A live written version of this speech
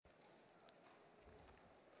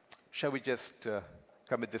shall we just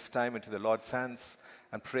commit this time into the Lord's hands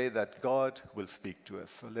and pray that God will speak to us?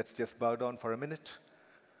 So let's just bow down for a minute.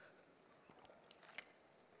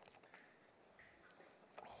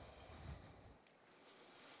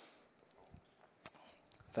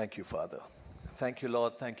 Thank you, Father. Thank you,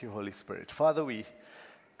 Lord. Thank you, Holy Spirit. Father, we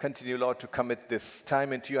continue, Lord, to commit this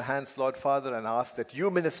time into your hands, Lord Father, and ask that you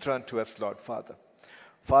minister unto us, Lord Father.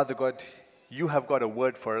 Father God, you have got a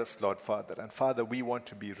word for us, Lord Father. And Father, we want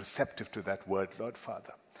to be receptive to that word, Lord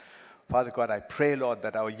Father. Father God, I pray, Lord,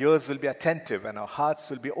 that our ears will be attentive and our hearts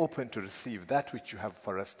will be open to receive that which you have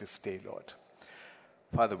for us this day, Lord.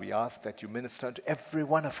 Father, we ask that you minister unto every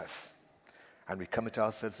one of us. And we commit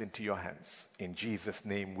ourselves into your hands. In Jesus'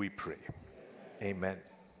 name we pray. Amen.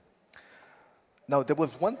 Now, there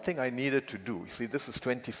was one thing I needed to do. You see, this is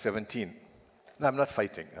 2017. No, I'm not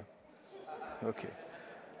fighting. Okay.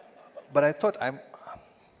 But I thought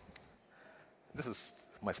this is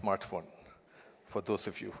my smartphone, for those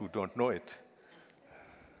of you who don't know it.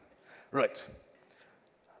 Right.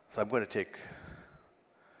 So I'm going to take...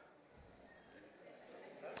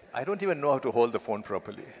 I don't even know how to hold the phone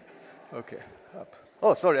properly. Okay. Up.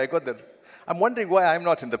 Oh, sorry, I got that. I'm wondering why I'm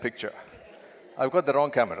not in the picture. I've got the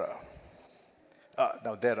wrong camera.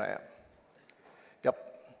 Now there I am. Yep.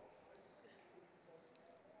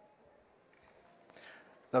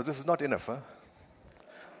 Now this is not enough, huh?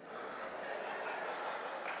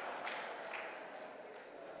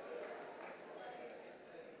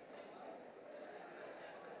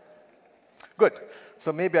 Good.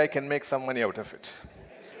 So maybe I can make some money out of it.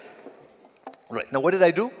 Right. Now what did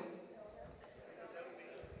I do?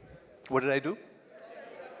 What did I do?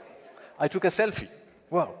 I took a selfie.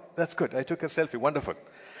 Wow, that's good. I took a selfie. Wonderful.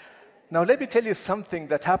 Now, let me tell you something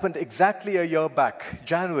that happened exactly a year back,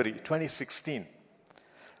 January 2016.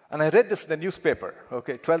 And I read this in the newspaper,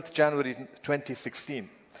 12th January 2016.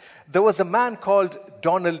 There was a man called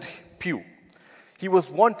Donald Pugh. He was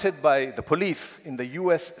wanted by the police in the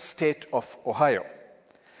U.S. state of Ohio.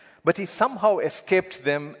 But he somehow escaped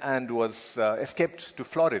them and was escaped to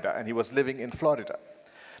Florida, and he was living in Florida.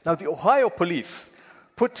 Now, the Ohio police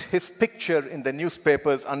put his picture in the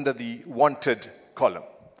newspapers under the wanted column.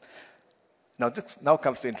 Now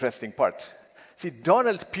comes the interesting part. See,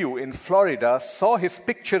 Donald Pugh in Florida saw his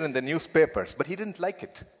picture in the newspapers, but he didn't like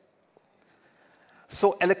it.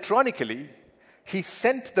 So electronically, he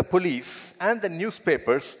sent the police and the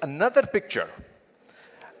newspapers another picture,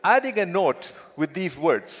 adding a note with these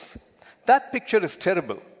words: "That picture is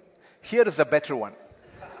terrible. Here is a better one."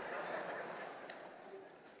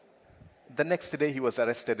 The next day, he was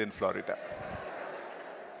arrested in Florida.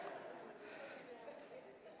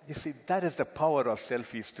 You see, that is the power of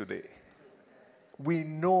selfies today. We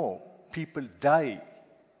know people die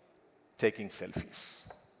taking selfies.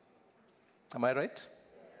 Am I right?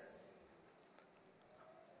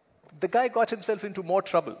 The guy got himself into more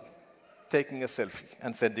trouble taking a selfie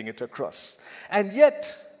and sending it across. And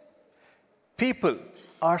yet, people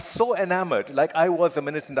are so enamored, like I was a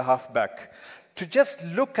minute and a half back, to just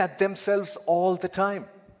look at themselves all the time.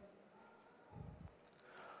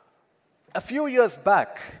 A few years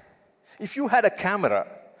back, if you had a camera,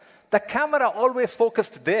 the camera always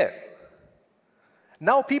focused there.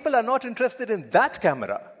 Now people are not interested in that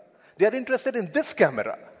camera. They are interested in this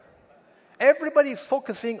camera. Everybody is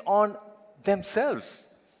focusing on themselves.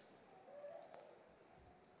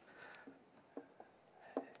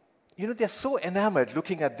 You know, they're so enamored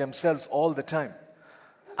looking at themselves all the time.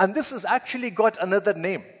 And this has actually got another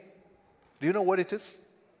name. Do you know what it is?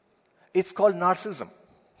 It's called narcissism.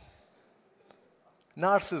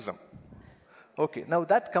 Narcissism. Okay, now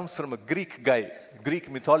that comes from a Greek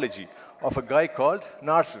mythology of a guy called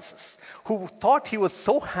Narcissus, who thought he was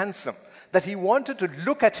so handsome that he wanted to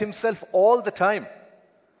look at himself all the time.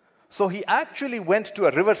 So he actually went to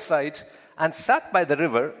a riverside and sat by the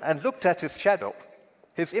river and looked at his shadow,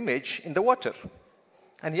 his image in the water.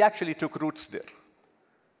 And he actually took roots there.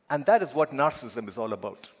 And that is what narcissism is all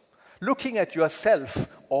about. Looking at yourself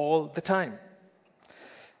all the time.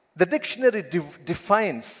 The dictionary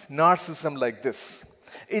defines narcissism like this: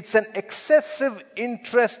 it's an excessive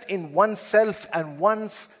interest in oneself and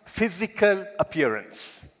one's physical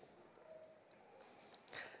appearance.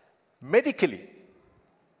 Medically,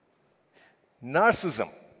 narcissism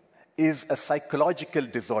is a psychological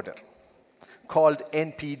disorder called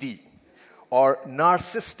NPD, or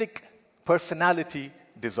narcissistic personality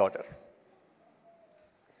disorder.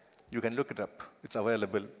 You can look it up. It's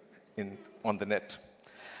available on the net.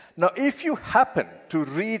 Now, if you happen to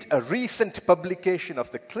read a recent publication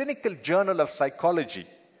of the Clinical Journal of Psychology,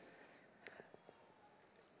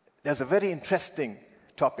 there's a very interesting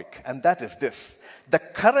topic, and that is this. the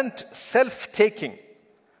current self-taking,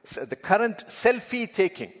 the current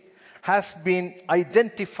selfie-taking has been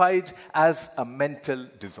identified as a mental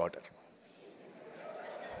disorder.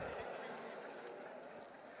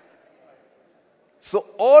 So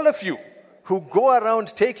all of you who go around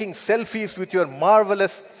taking selfies with your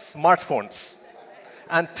marvelous smartphones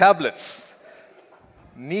and tablets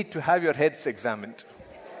need to have your heads examined.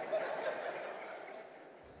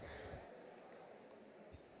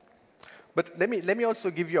 But let me also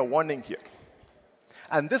give you a warning here.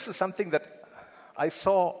 And this is something that I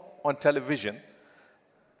saw on television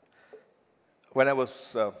when I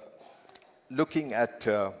was looking at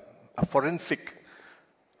a forensic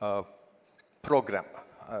program.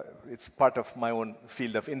 It's part of my own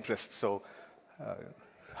field of interest. So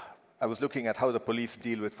I was looking at how the police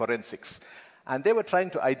deal with forensics. And they were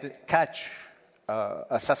trying to catch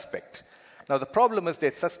a suspect. Now, the problem is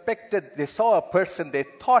they saw a person they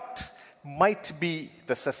thought might be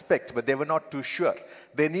the suspect, but they were not too sure.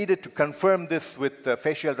 They needed to confirm this with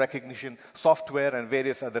facial recognition software and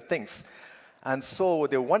various other things. And so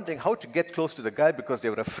they were wondering how to get close to the guy because they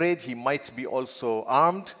were afraid he might be also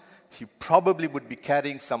armed. He probably would be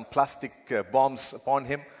carrying some plastic bombs upon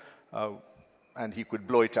him, and he could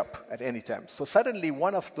blow it up at any time. So suddenly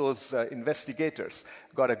one of those investigators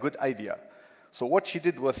got a good idea. So what she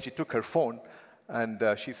did was she took her phone and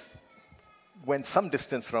she went some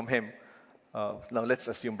distance from him. Now let's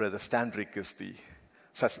assume Brother Standrick is the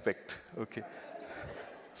suspect, okay?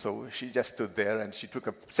 So she just stood there and she took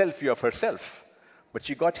a selfie of herself, but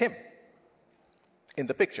she got him in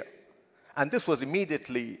the picture. And this was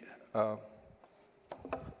immediately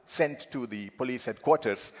sent to the police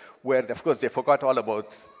headquarters, where, of course, they forgot all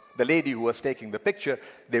about the lady who was taking the picture.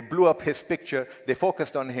 They blew up his picture. They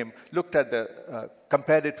focused on him, looked at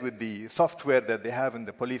compared it with the software that they have in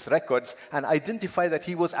the police records, and identified that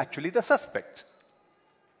he was actually the suspect.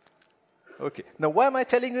 Okay. Now, why am I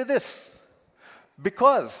telling you this?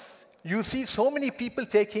 Because you see so many people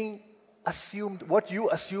taking what you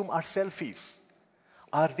assume are selfies.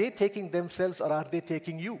 Are they taking themselves or are they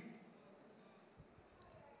taking you?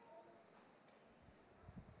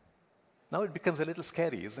 Now it becomes a little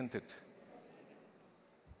scary, isn't it?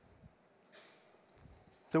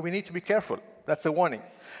 So we need to be careful. That's a warning.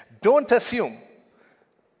 Don't assume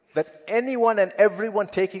that anyone and everyone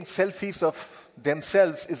taking selfies of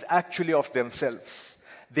themselves is actually of themselves.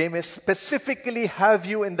 They may specifically have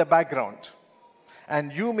you in the background,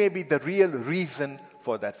 and you may be the real reason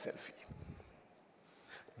for that selfie.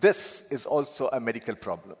 This is also a medical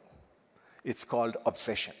problem. It's called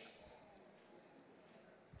obsession.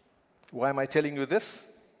 Why am I telling you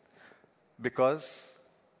this? Because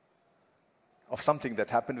of something that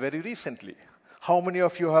happened very recently. How many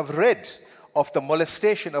of you have read of the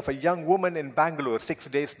molestation of a young woman in Bangalore 6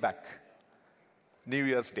 days back? New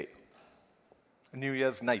Year's Day. New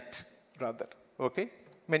Year's night, rather. Okay?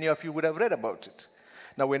 Many of you would have read about it.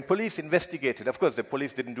 Now, when police investigated, of course, the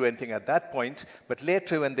police didn't do anything at that point, but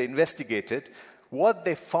later when they investigated, what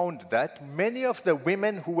they found that many of the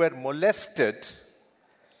women who were molested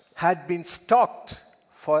had been stalked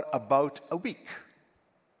for about a week.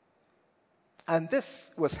 And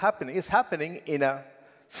this is happening in a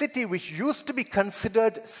city which used to be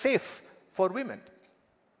considered safe for women,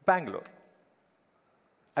 Bangalore.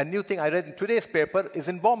 A new thing I read in today's paper is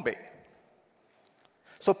in Bombay.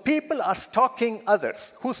 So people are stalking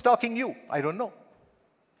others. Who's stalking you? I don't know.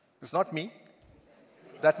 It's not me.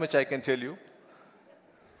 That much I can tell you.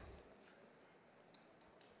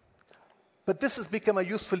 But this has become a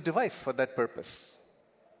useful device for that purpose.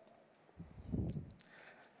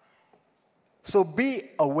 So be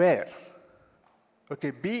aware.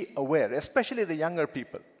 Okay, be aware, especially the younger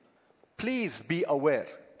people. Please be aware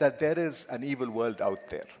that there is an evil world out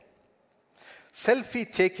there.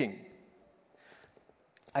 Selfie taking,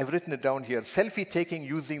 I've written it down here, selfie taking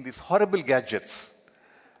using these horrible gadgets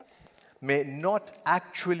may not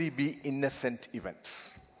actually be innocent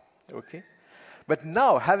events. Okay? But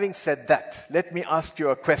now, having said that, let me ask you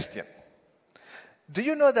a question. Do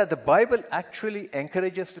you know that the Bible actually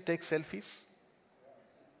encourages to take selfies?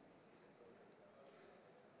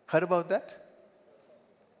 Heard about that?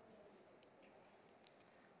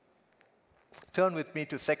 Turn with me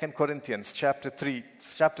to 2 Corinthians chapter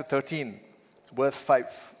 13, verse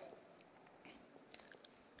 5.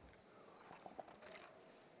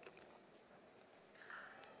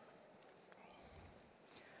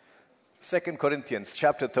 Second Corinthians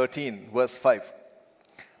chapter 13, verse 5.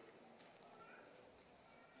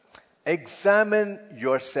 Examine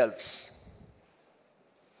yourselves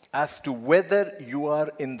as to whether you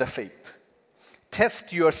are in the faith.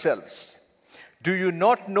 Test yourselves. Do you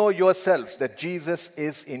not know yourselves that Jesus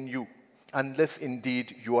is in you, unless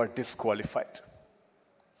indeed you are disqualified?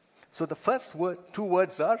 So the first two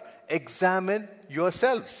words are examine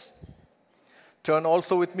yourselves. Turn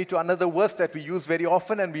also with me to another verse that we use very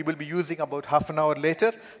often and we will be using about half an hour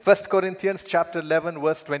later. 1 Corinthians chapter 11,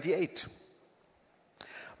 verse 28.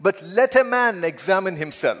 But let a man examine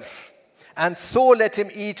himself, and so let him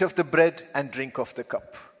eat of the bread and drink of the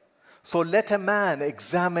cup. So let a man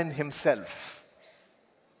examine himself.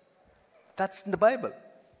 That's in the Bible.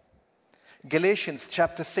 Galatians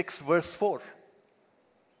chapter 6, verse 4.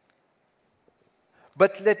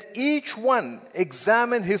 But let each one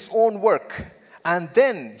examine his own work, and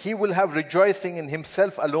then he will have rejoicing in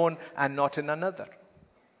himself alone and not in another.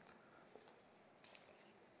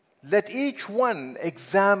 Let each one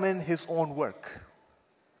examine his own work.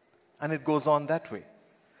 And it goes on that way.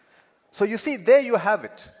 So you see, there you have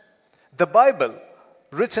it. The Bible,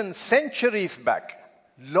 written centuries back,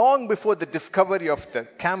 long before the discovery of the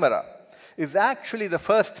camera, is actually the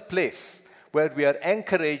first place where we are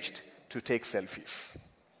encouraged to take selfies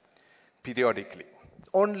periodically.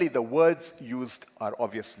 Only the words used are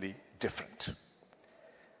obviously different.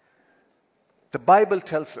 The Bible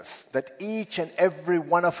tells us that each and every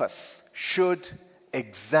one of us should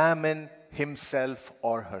examine himself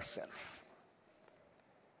or herself.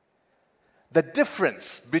 The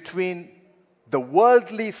difference between the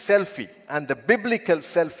worldly selfie and the biblical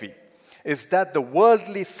selfie is that the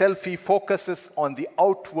worldly selfie focuses on the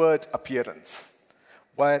outward appearance,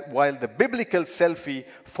 while the biblical selfie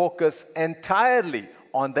focuses entirely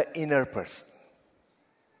on the inner person.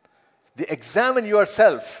 The examine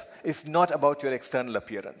yourself is not about your external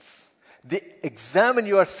appearance. The examine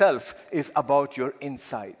yourself is about your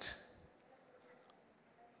inside.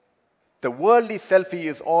 The worldly selfie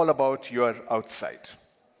is all about your outside.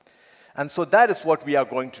 And so that is what we are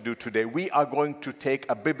going to do today. We are going to take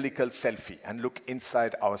a biblical selfie and look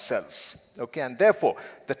inside ourselves. Okay, and therefore,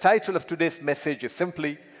 the title of today's message is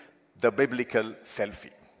simply The Biblical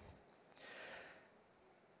Selfie.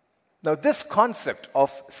 Now, this concept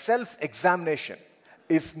of self-examination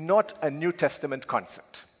is not a New Testament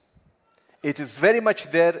concept. It is very much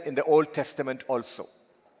there in the Old Testament also.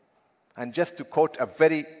 And just to quote a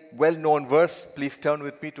very well-known verse, please turn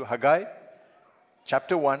with me to Haggai,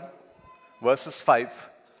 chapter 1, verses 5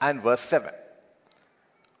 and verse 7.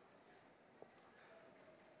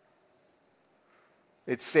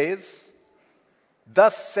 It says,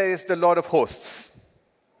 "Thus says the Lord of hosts,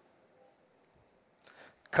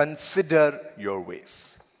 consider your ways."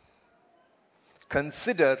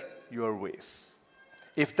 Consider your ways.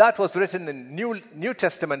 If that was written in New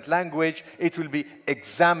Testament language, it will be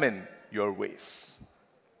examine your ways.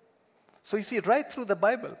 So you see, right through the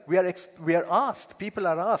Bible, we are asked, people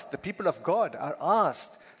are asked, the people of God are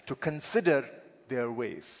asked to consider their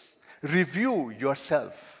ways. Review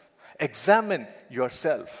yourself. Examine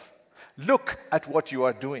yourself. Look at what you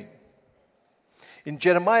are doing. In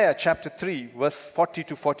Jeremiah chapter 3, verse 40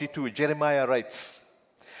 to 42, Jeremiah writes,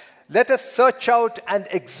 "Let us search out and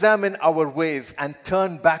examine our ways and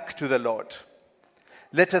turn back to the Lord.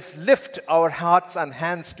 Let us lift our hearts and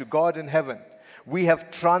hands to God in heaven. We have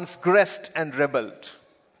transgressed and rebelled.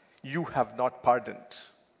 You have not pardoned."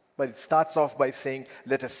 But it starts off by saying,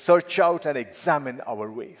 let us search out and examine our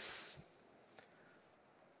ways.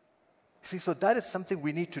 See, so that is something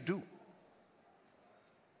we need to do.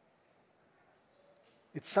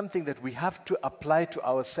 It's something that we have to apply to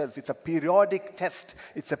ourselves. It's a periodic test.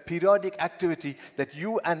 It's a periodic activity that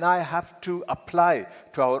you and I have to apply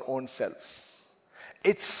to our own selves.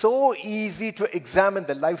 It's so easy to examine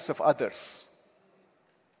the lives of others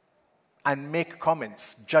and make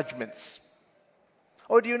comments, judgments.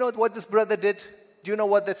 Oh, do you know what this brother did? Do you know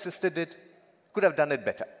what that sister did? Could have done it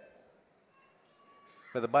better.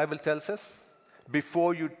 But the Bible tells us,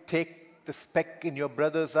 before you take the speck in your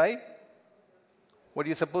brother's eye, what are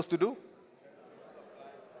you supposed to do?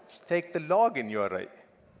 Just take the log in your eye.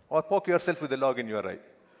 Or poke yourself with the log in your eye.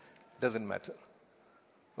 Doesn't matter.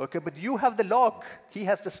 Okay, but you have the log. He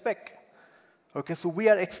has the speck. Okay, so we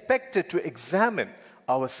are expected to examine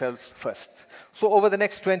ourselves first. So over the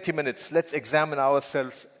next 20 minutes, let's examine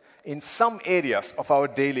ourselves in some areas of our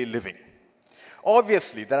daily living.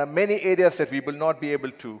 Obviously, there are many areas that we will not be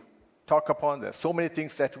able to talk upon. There are so many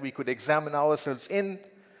things that we could examine ourselves in.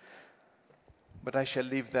 But I shall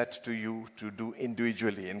leave that to you to do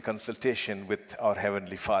individually in consultation with our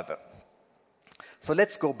Heavenly Father. So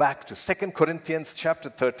let's go back to 2 Corinthians chapter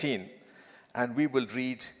 13, and we will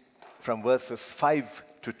read from verses 5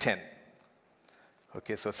 to 10.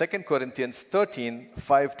 Okay, so 2 Corinthians 13,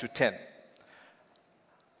 5 to 10.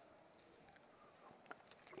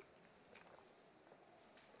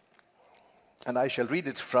 And I shall read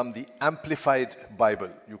it from the Amplified Bible.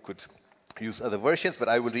 You could use other versions, but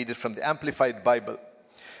I will read it from the Amplified Bible.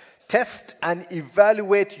 Test and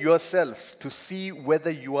evaluate yourselves to see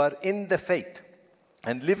whether you are in the faith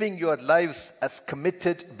and living your lives as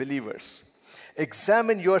committed believers.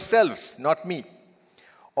 Examine yourselves, not me.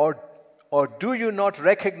 Or do you not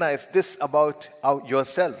recognize this about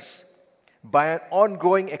yourselves? By an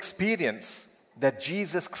ongoing experience that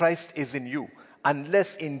Jesus Christ is in you,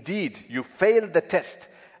 unless indeed you fail the test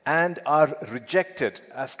and are rejected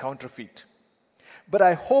as counterfeit. But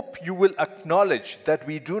I hope you will acknowledge that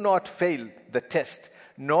we do not fail the test,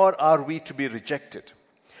 nor are we to be rejected.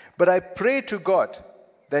 But I pray to God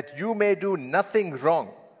that you may do nothing wrong,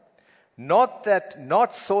 not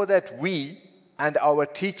so that we and our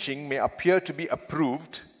teaching may appear to be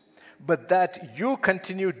approved, but that you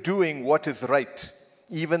continue doing what is right,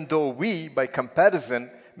 even though we, by comparison,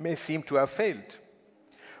 may seem to have failed.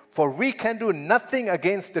 For we can do nothing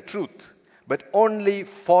against the truth, but only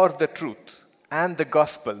for the truth and the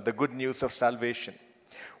gospel, the good news of salvation.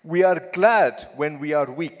 We are glad when we are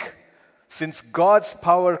weak, since God's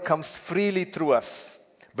power comes freely through us,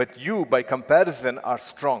 but you, by comparison, are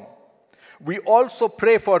strong. We also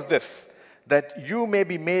pray for this, that you may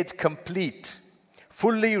be made complete,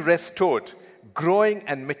 fully restored, growing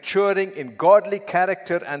and maturing in godly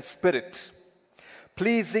character and spirit,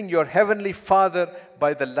 pleasing your heavenly Father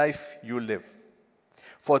by the life you live.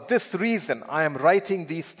 For this reason, I am writing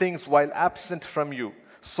these things while absent from you,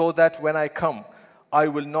 so that when I come, I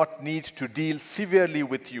will not need to deal severely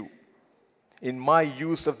with you in my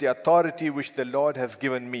use of the authority which the Lord has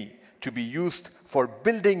given me to be used for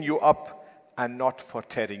building you up and not for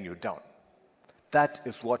tearing you down. That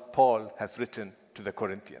is what Paul has written to the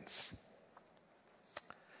Corinthians.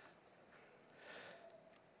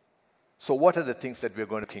 So what are the things that we're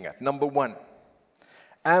going to be looking at? Number one,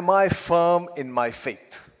 am I firm in my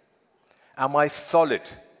faith? Am I solid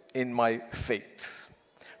in my faith?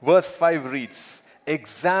 Verse 5 reads,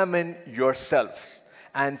 examine yourselves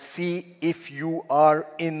and see if you are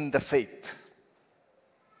in the faith.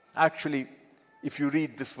 Actually, if you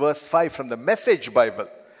read this verse 5 from the Message Bible,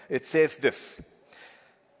 it says this: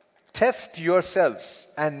 test yourselves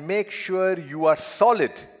and make sure you are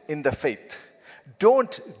solid in the faith.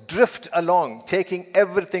 Don't drift along, taking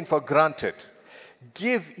everything for granted.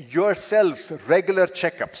 Give yourselves regular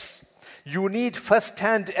checkups. You need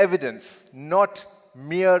first-hand evidence, not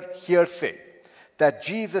mere hearsay, that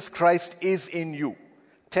Jesus Christ is in you.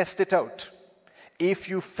 Test it out. If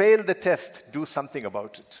you fail the test, do something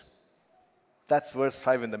about it. That's verse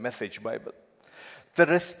 5 in the Message Bible. The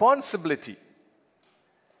responsibility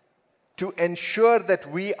to ensure that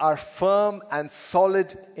we are firm and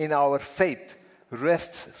solid in our faith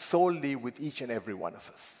rests solely with each and every one of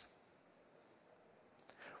us.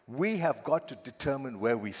 We have got to determine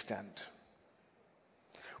where we stand.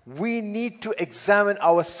 We need to examine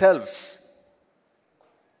ourselves,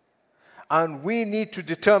 and we need to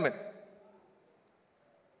determine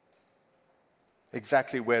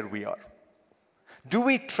exactly where we are. Do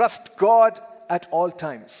we trust God at all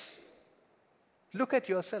times? Look at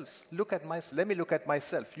yourselves. Let me look at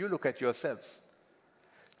myself. You look at yourselves.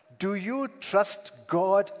 Do you trust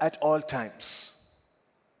God at all times?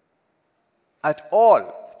 At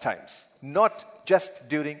all times, not just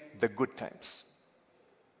during the good times.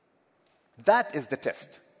 That is the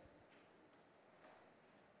test.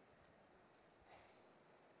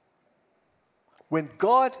 When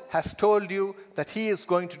God has told you that He is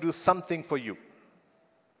going to do something for you,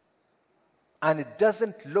 and it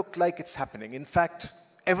doesn't look like it's happening. In fact,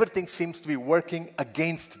 everything seems to be working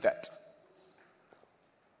against that.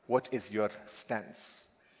 What is your stance?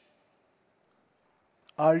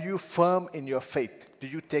 Are you firm in your faith? Do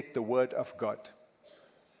you take the word of God?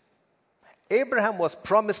 Abraham was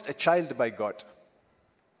promised a child by God.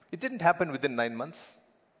 It didn't happen within 9 months.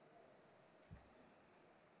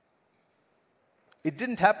 It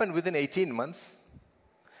didn't happen within 18 months.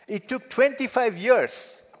 It took 25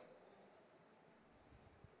 years.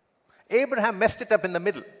 Abraham messed it up in the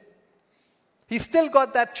middle. He still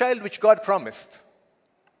got that child which God promised.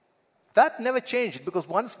 That never changed, because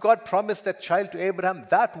once God promised that child to Abraham,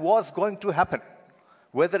 that was going to happen,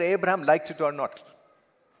 whether Abraham liked it or not.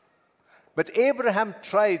 But Abraham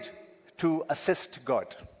tried to assist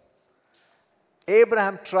God.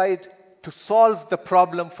 Abraham tried to solve the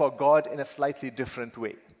problem for God in a slightly different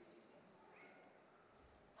way.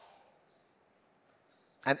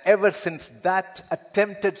 And ever since that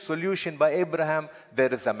attempted solution by Abraham,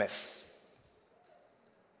 there is a mess.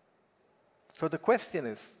 So the question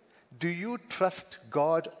is, do you trust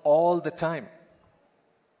God all the time?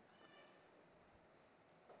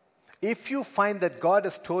 If you find that God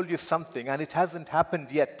has told you something and it hasn't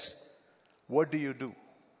happened yet, what do?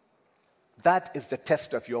 That is the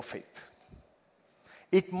test of your faith.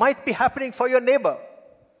 It might be happening for your neighbor.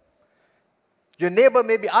 Your neighbor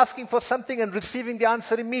may be asking for something and receiving the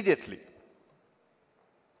answer immediately.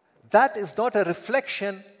 That is not a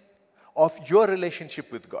reflection of your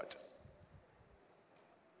relationship with God.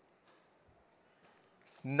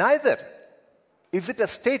 Neither is it a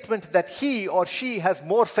statement that he or she has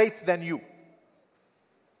more faith than you.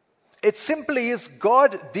 It simply is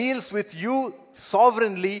God deals with you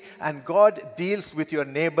sovereignly and God deals with your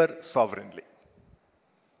neighbor sovereignly.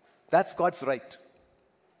 That's God's right.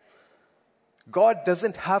 God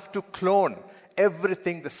doesn't have to clone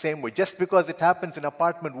everything the same way. Just because it happens in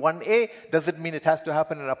apartment 1A doesn't mean it has to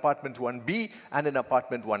happen in apartment 1B and in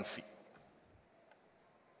apartment 1C.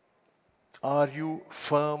 Are you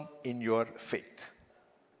firm in your faith?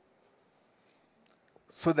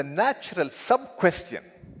 So the natural sub-question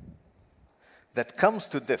that comes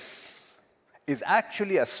to this is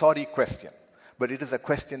actually a sorry question, but it is a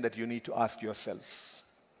question that you need to ask yourselves.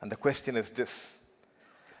 And the question is this: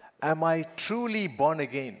 am I truly born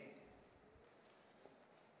again?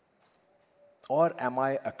 Or am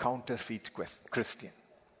I a counterfeit Christian?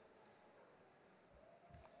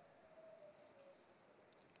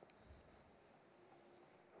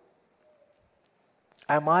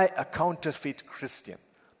 Am I a counterfeit Christian,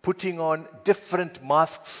 putting on different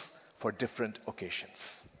masks for different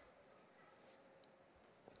occasions?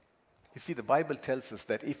 You see, the Bible tells us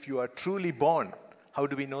that if you are truly born, how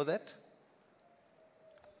do we know that?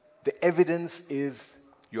 The evidence is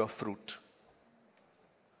your fruit.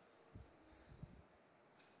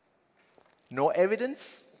 No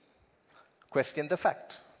evidence? Question the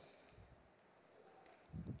fact.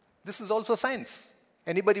 This is also science.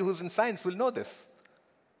 Anybody who's in science will know this.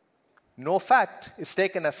 No fact is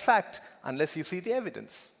taken as fact unless you see the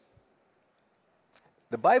evidence.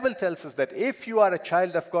 The Bible tells us that if you are a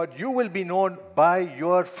child of God, you will be known by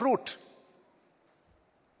your fruit.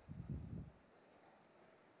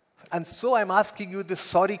 And so I'm asking you this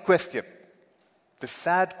sorry question, this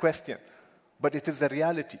sad question, but it is a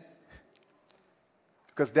reality.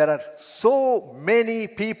 Because there are so many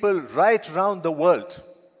people right around the world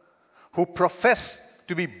who profess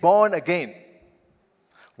to be born again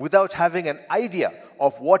without having an idea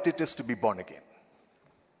of what it is to be born again.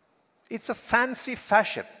 It's a fancy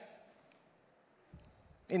fashion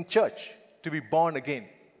in church to be born again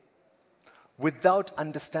without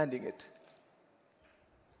understanding it.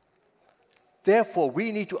 Therefore,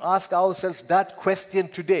 we need to ask ourselves that question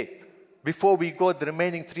today before we go the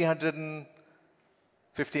remaining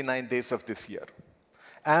 359 days of this year.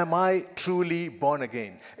 Am I truly born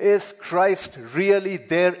again? Is Christ really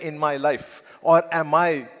there in my life? Or am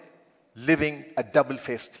I living a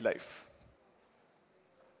double-faced life?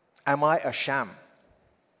 Am I a sham?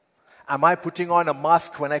 Am I putting on a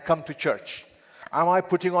mask when I come to church? Am I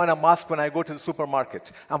putting on a mask when I go to the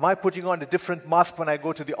supermarket? Am I putting on a different mask when I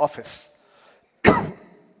go to the office?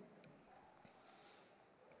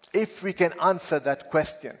 If we can answer that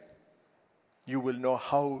question, you will know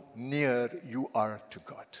how near you are to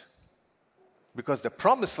God. Because the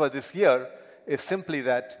promise for this year is simply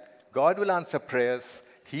that God will answer prayers.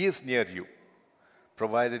 He is near you,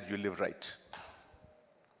 provided you live right.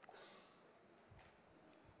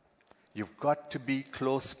 You've got to be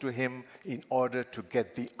close to Him in order to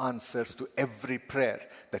get the answers to every prayer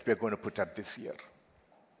that we're going to put up this year.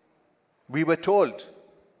 We were told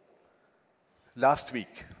last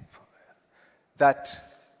week that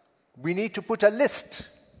we need to put a list.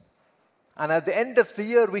 And at the end of the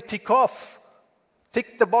year, we tick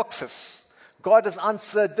the boxes. God has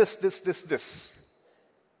answered this.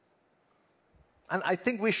 And I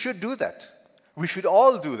think we should do that. We should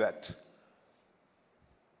all do that.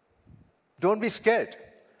 Don't be scared.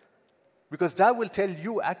 Because that will tell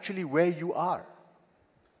you actually where you are.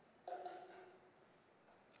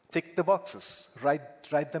 Tick the boxes.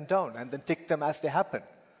 Write them down and then tick them as they happen.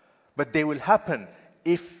 But they will happen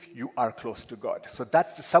if you are close to God. So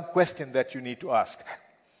that's the sub-question that you need to ask.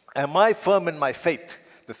 Am I firm in my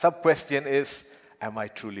faith? The sub-question is, am I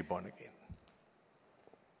truly born again?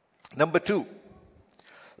 Number 2,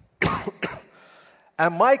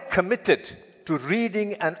 am I committed to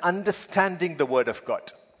reading and understanding the Word of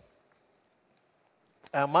God?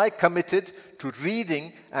 Am I committed to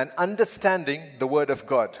reading and understanding the Word of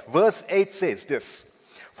God? Verse 8 says this: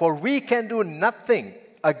 for we can do nothing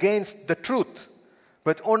against the truth,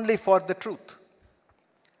 but only for the truth.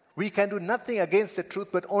 We can do nothing against the truth,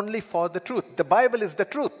 but only for the truth. The Bible is the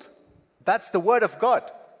truth. That's the Word of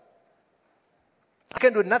God. I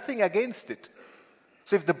can do nothing against it.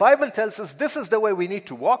 So if the Bible tells us this is the way we need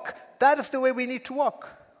to walk, that is the way we need to walk.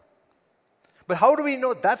 But how do we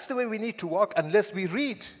know that's the way we need to walk unless we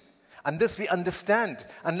read, unless we understand,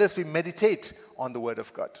 unless we meditate on the Word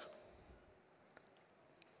of God?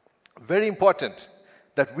 Very important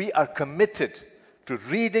that we are committed to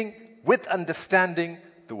reading with understanding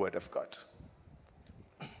the Word of God.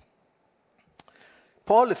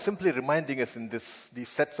 Paul is simply reminding us in these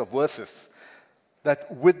sets of verses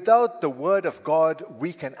that without the Word of God,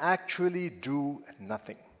 we can actually do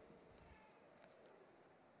nothing.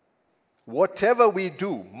 Whatever we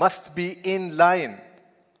do must be in line,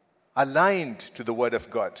 aligned to the Word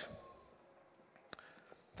of God.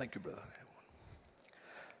 Thank you, brother.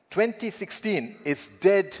 2016 is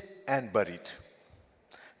dead and buried.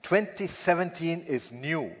 2017 is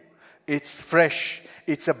new. It's fresh.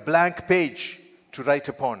 It's a blank page to write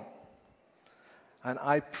upon. And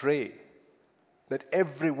I pray that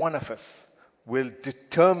every one of us will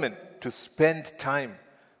determine to spend time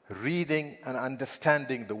reading and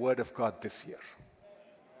understanding the Word of God this year.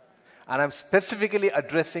 And I'm specifically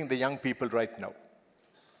addressing the young people right now.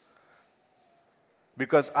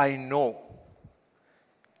 Because I know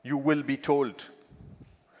you will be told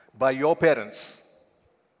by your parents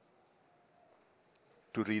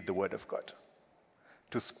to read the Word of God,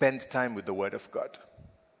 to spend time with the Word of God.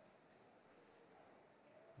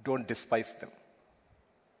 Don't despise them.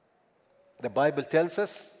 The Bible tells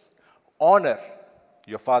us, honor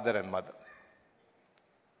your father and mother.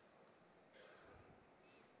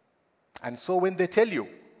 And so when they tell you,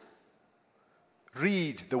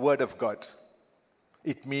 read the Word of God,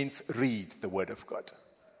 it means read the Word of God.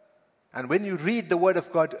 And when you read the Word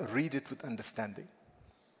of God, read it with understanding.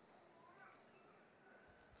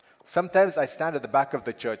 Sometimes I stand at the back of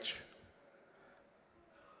the church,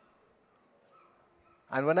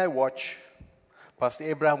 and when I watch, Pastor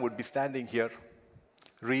Abraham would be standing here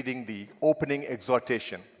reading the opening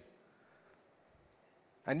exhortation.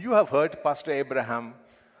 And you have heard Pastor Abraham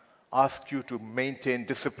ask you to maintain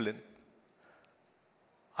discipline.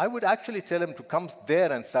 I would actually tell him to come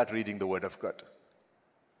there and start reading the Word of God.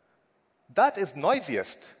 That is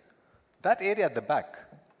noisiest. That area at the back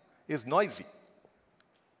is noisy.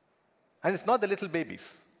 And it's not the little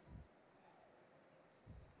babies.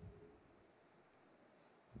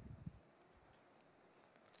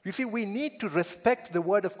 You see, we need to respect the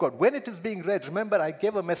Word of God. When it is being read, remember I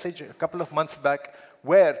gave a message a couple of months back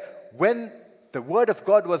where when the Word of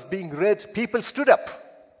God was being read, people stood up.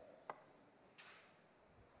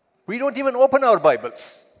 We don't even open our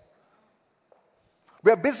Bibles.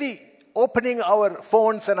 We are busy opening our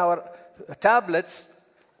phones and our tablets,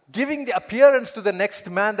 giving the appearance to the next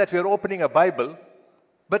man that we are opening a Bible.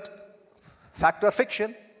 But fact or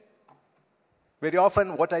fiction, very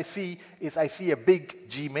often what I see is I see a big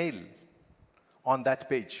Gmail on that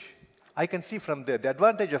page. I can see from there. The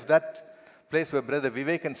advantage of that place where Brother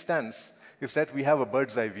Vivekan stands is that we have a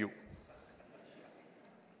bird's eye view.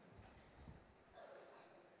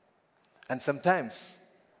 And sometimes,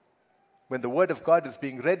 when the Word of God is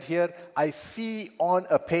being read here, I see on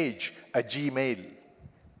a page a Gmail.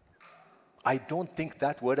 I don't think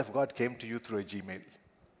that Word of God came to you through a Gmail.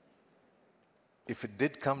 If it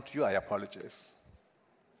did come to you, I apologize.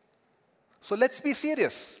 So let's be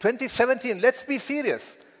serious. 2017, let's be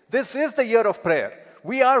serious. This is the year of prayer.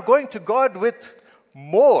 We are going to God with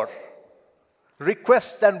more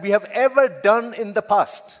requests than we have ever done in the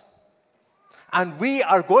past. And we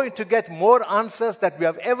are going to get more answers than we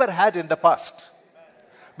have ever had in the past.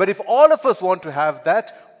 But if all of us want to have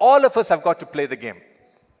that, all of us have got to play the game.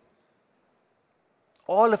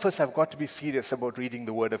 All of us have got to be serious about reading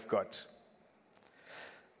the Word of God.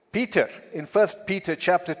 Peter, in 1 Peter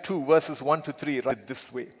chapter 2, verses 1 to 3, writes it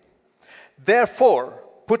this way. Therefore,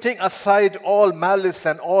 putting aside all malice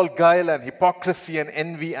and all guile and hypocrisy and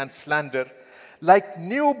envy and slander, like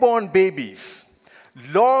newborn babies,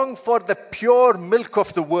 long for the pure milk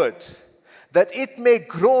of the Word, that it may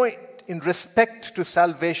grow in respect to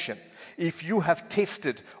salvation, if you have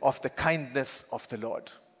tasted of the kindness of the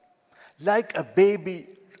Lord. Like a baby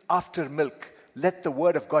after milk, let the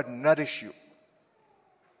Word of God nourish you.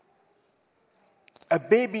 A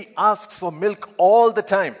baby asks for milk all the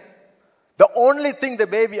time. The only thing the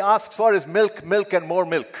baby asks for is milk, milk, and more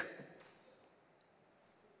milk.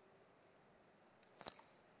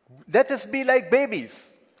 Let us be like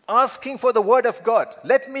babies, asking for the Word of God.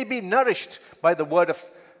 Let me be nourished by the Word of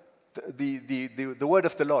the Word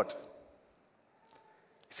of the Lord.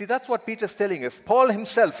 See, that's what Peter's telling us. Paul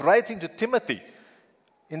himself, writing to Timothy,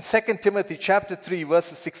 in 2 Timothy chapter 3,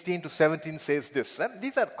 verses 16 to 17, says this. And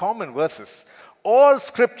these are common verses. All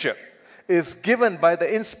Scripture is given by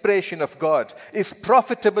the inspiration of God, is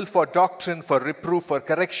profitable for doctrine, for reproof, for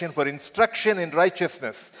correction, for instruction in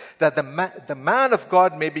righteousness, that the man of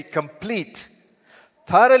God may be complete,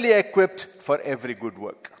 thoroughly equipped for every good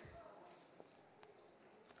work.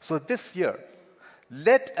 So this year,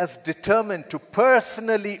 let us determine to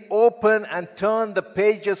personally open and turn the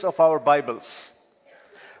pages of our Bibles.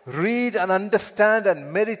 Read and understand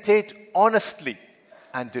and meditate honestly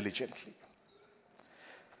and diligently.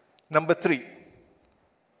 Number 3,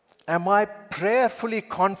 am I prayerfully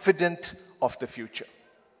confident of the future?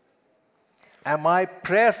 Am I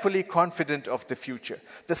prayerfully confident of the future?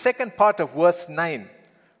 The second part of verse 9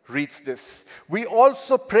 reads this: we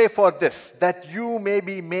also pray for this, that you may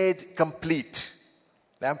be made complete.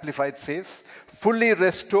 The Amplified says, fully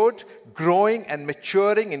restored, growing and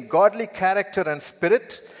maturing in godly character and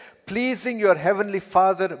spirit, pleasing your heavenly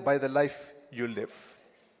Father by the life you live.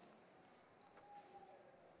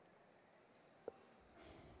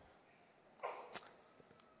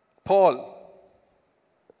 Paul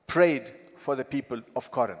prayed for the people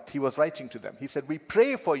of Corinth. He was writing to them. He said, we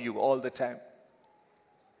pray for you all the time.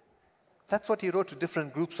 That's what he wrote to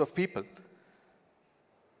different groups of people.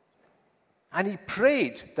 And he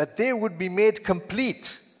prayed that they would be made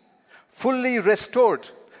complete, fully restored,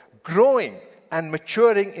 growing and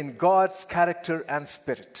maturing in God's character and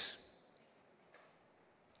spirit.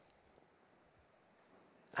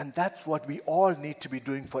 And that's what we all need to be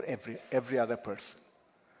doing for every other person.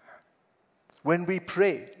 When we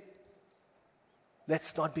pray,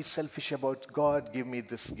 let's not be selfish about, God, give me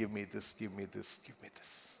this, give me this, give me this, give me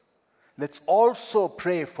this. Let's also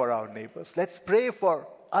pray for our neighbors. Let's pray for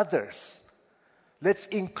others. Let's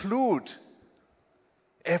include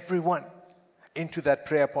everyone into that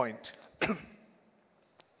prayer point.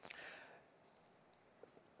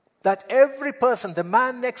 That every person, the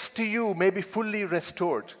man next to you, may be fully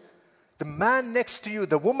restored. The man next to you,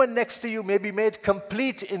 the woman next to you may be made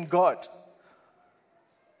complete in God.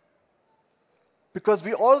 Because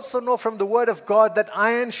we also know from the word of God that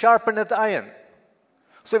iron sharpeneth iron.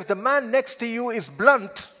 So if the man next to you is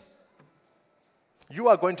blunt, you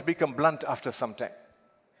are going to become blunt after some time.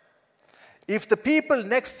 If the people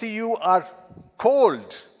next to you are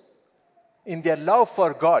cold in their love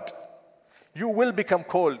for God, you will become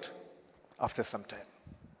cold after some time.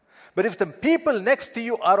 But if the people next to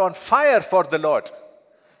you are on fire for the Lord,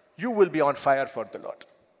 you will be on fire for the Lord.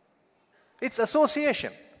 It's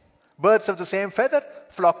association. Birds of the same feather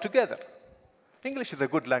flock together. English is a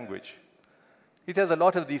good language. It has a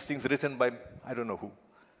lot of these things written by I don't know who.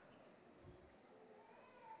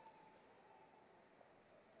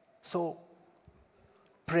 So,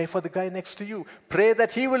 pray for the guy next to you. Pray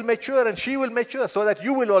that he will mature and she will mature so that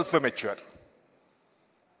you will also mature.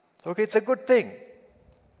 Okay, it's a good thing.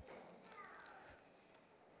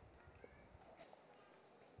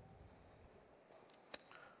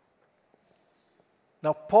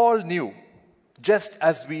 Now, Paul knew, just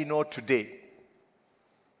as we know today,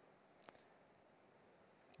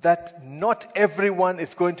 that not everyone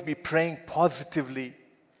is going to be praying positively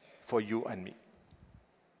for you and me.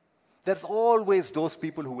 There's always those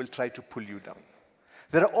people who will try to pull you down.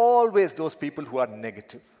 There are always those people who are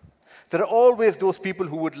negative. There are always those people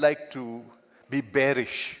who would like to be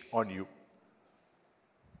bearish on you.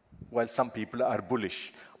 While some people are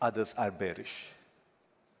bullish, others are bearish.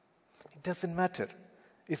 It doesn't matter.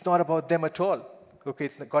 It's not about them at all. Okay,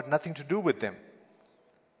 it's got nothing to do with them.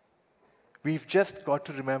 We've just got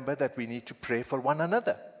to remember that we need to pray for one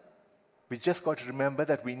another. We just got to remember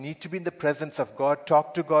that we need to be in the presence of God,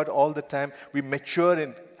 talk to God all the time. We mature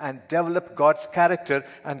in and develop God's character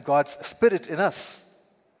and God's spirit in us.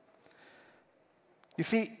 You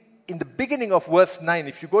see, in the beginning of verse 9,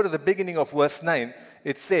 if you go to the beginning of verse 9,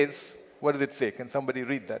 it says, what does it say? Can somebody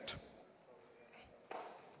read that?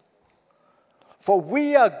 For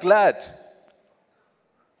we are glad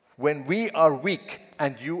when we are weak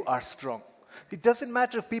and you are strong. It doesn't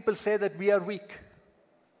matter if people say that we are weak.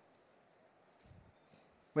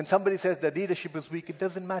 When somebody says the leadership is weak, it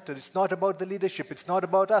doesn't matter. It's not about the leadership. It's not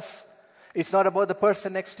about us. It's not about the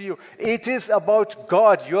person next to you. It is about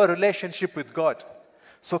God, your relationship with God.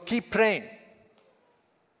 So keep praying.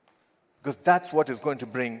 Because that's what is going to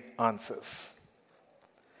bring answers.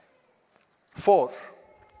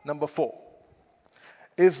 Number 4.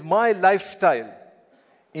 Is my lifestyle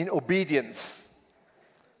in obedience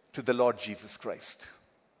to the Lord Jesus Christ?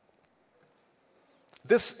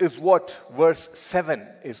 This is what verse 7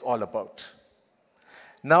 is all about.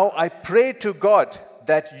 Now I pray to God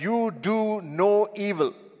that you do no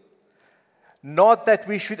evil, not that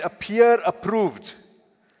we should appear approved,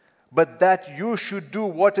 but that you should do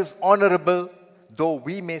what is honorable, though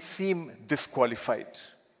we may seem disqualified.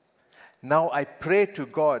 Now I pray to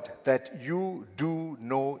God that you do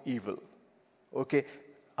no evil. Okay,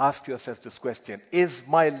 ask yourself this question. Is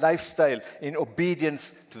my lifestyle in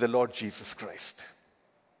obedience to the Lord Jesus Christ?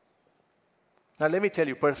 Now let me tell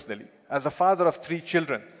you personally, as a father of 3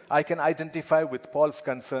 children, I can identify with Paul's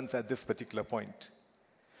concerns at this particular point.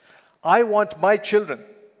 I want my children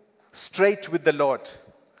straight with the Lord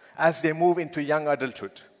as they move into young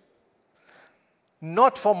adulthood.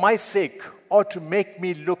 Not for my sake or to make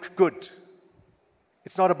me look good.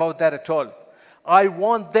 It's not about that at all. I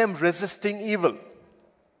want them resisting evil.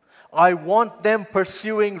 I want them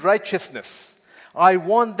pursuing righteousness. I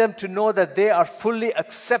want them to know that they are fully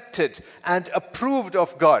accepted and approved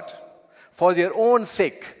of God for their own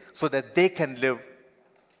sake so that they can live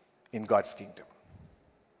in God's kingdom.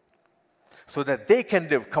 So that they can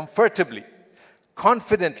live comfortably,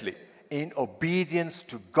 confidently, in obedience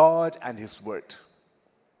to God and His Word.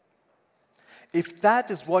 If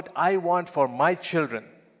that is what I want for my children,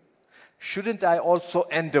 shouldn't I also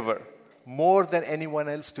endeavor more than anyone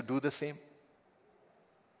else to do the same?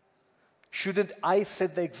 Shouldn't I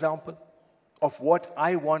set the example of what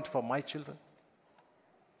I want for my children?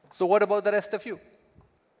 So what about the rest of you?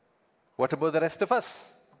 What about the rest of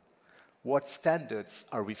us? What standards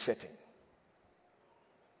are we setting?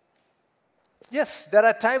 Yes, there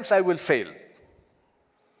are times I will fail.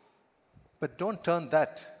 But don't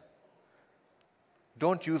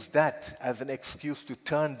use that as an excuse to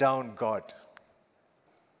turn down God.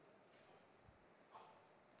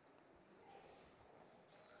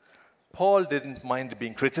 Paul didn't mind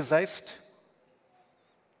being criticized.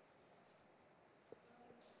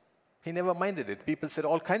 He never minded it. People said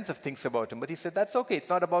all kinds of things about him, but he said, that's okay, it's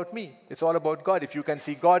not about me. It's all about God. If you can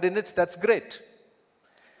see God in it, that's great.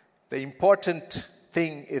 The important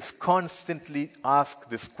thing is constantly ask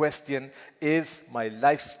this question, is my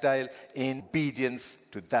lifestyle in obedience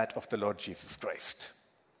to that of the Lord Jesus Christ?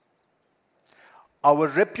 Our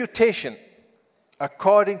reputation,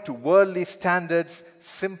 according to worldly standards,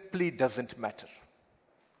 simply doesn't matter.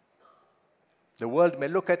 The world may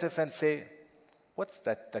look at us and say, what's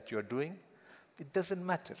that you're doing? It doesn't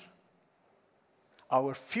matter.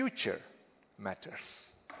 Our future matters.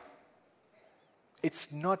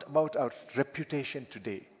 It's not about our reputation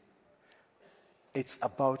today. It's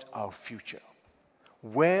about our future.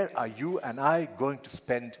 Where are you and I going to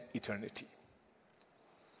spend eternity?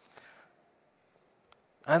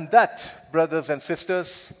 And that, brothers and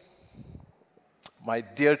sisters, my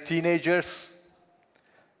dear teenagers,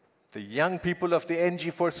 the young people of the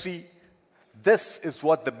NG4C, this is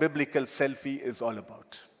what the biblical selfie is all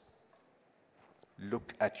about.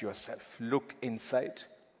 Look at yourself. Look inside.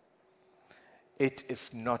 It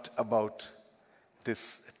is not about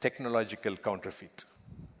this technological counterfeit.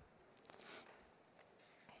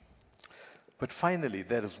 But finally,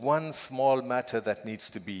 there is one small matter that needs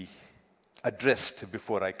to be addressed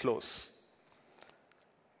before I close.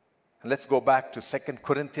 And let's go back to 2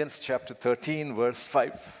 Corinthians chapter 13, verse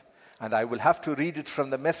 5. And I will have to read it from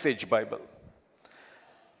the Message Bible.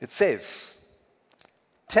 It says,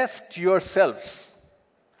 test yourselves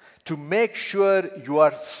to make sure you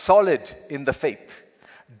are solid in the faith.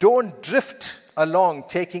 Don't drift along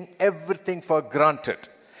taking everything for granted.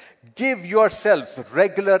 Give yourselves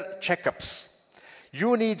regular checkups.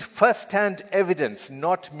 You need first-hand evidence,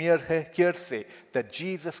 not mere hearsay, that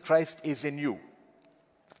Jesus Christ is in you.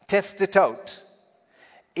 Test it out.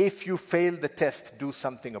 If you fail the test, do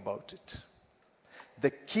something about it.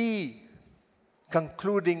 The key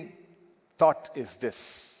concluding thought is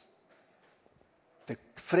this. The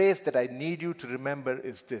phrase that I need you to remember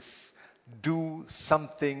is this: do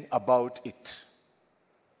something about it.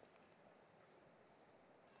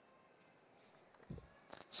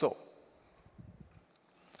 So,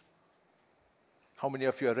 how many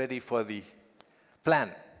of you are ready for the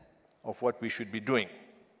plan of what we should be doing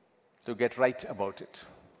to get right about it?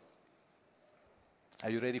 Are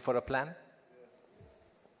you ready for a plan?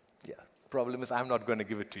 Yeah. Problem is, I'm not going to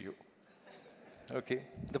give it to you. Okay?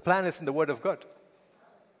 The plan is in the Word of God.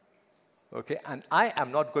 Okay? And I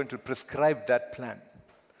am not going to prescribe that plan.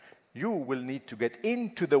 You will need to get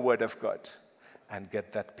into the Word of God and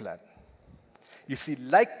get that plan. You see,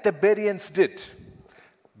 like the Bereans did,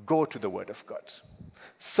 go to the Word of God.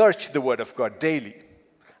 Search the Word of God daily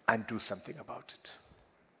and do something about it.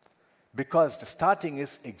 Because the starting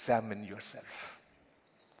is examine yourself.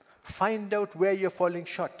 Find out where you're falling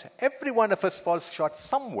short. Every one of us falls short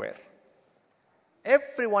somewhere.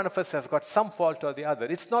 Every one of us has got some fault or the other.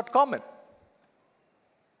 It's not common.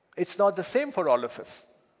 It's not the same for all of us.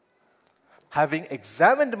 Having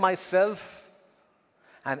examined myself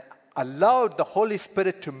and allowed the Holy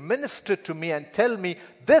Spirit to minister to me and tell me,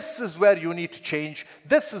 this is where you need to change,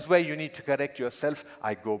 this is where you need to correct yourself,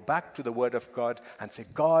 I go back to the Word of God and say,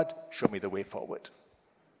 God, show me the way forward.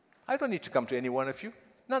 I don't need to come to any one of you.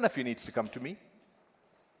 None of you needs to come to me.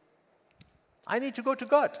 I need to go to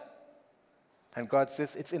God. And God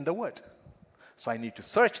says, it's in the Word. So I need to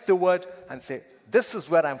search the Word and say, this is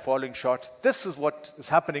where I'm falling short. This is what is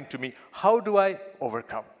happening to me. How do I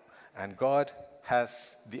overcome? And God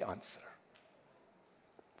has the answer.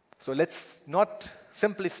 So let's not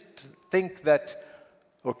simply think that,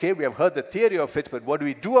 okay, we have heard the theory of it, but what do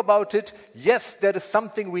we do about it? Yes, there is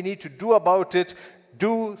something we need to do about it.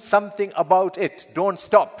 Do something about it. Don't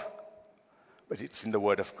stop. But it's in the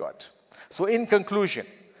Word of God. So in conclusion,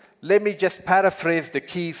 let me just paraphrase the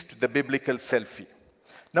keys to the biblical selfie.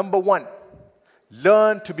 Number 1,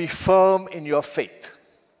 learn to be firm in your faith.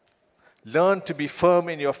 Learn to be firm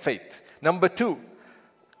in your faith. Number 2,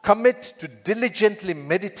 commit to diligently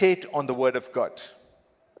meditate on the Word of God.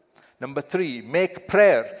 Number 3, make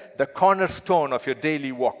prayer the cornerstone of your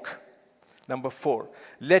daily walk. Number 4,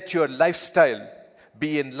 let your lifestyle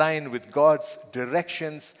be in line with God's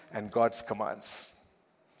directions and God's commands.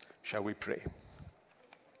 Shall we pray?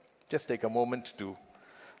 Just take a moment to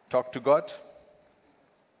talk to God.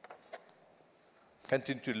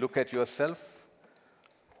 Continue to look at yourself.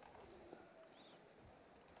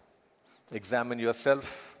 Examine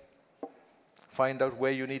yourself. Find out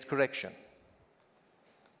where you need correction.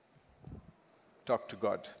 Talk to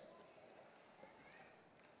God.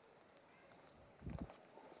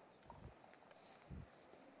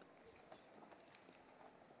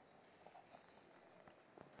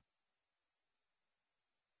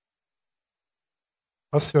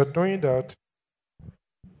 As you're doing that,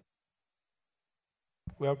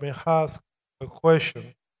 we have been asked a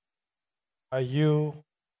question: are you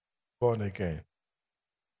born again?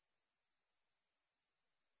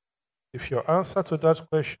 If your answer to that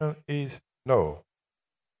question is no,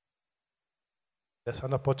 there's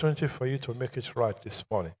an opportunity for you to make it right this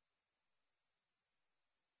morning.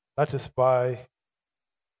 That is by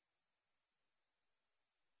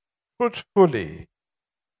truthfully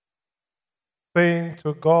saying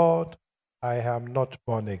to God, I am not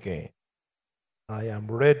born again. I am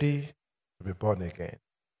ready to be born again.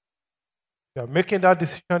 If you are making that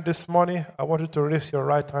decision this morning, I want you to raise your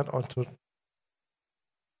right hand unto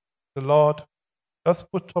the Lord. Just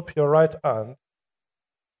put up your right hand.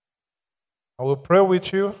 I will pray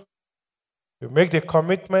with you. You make the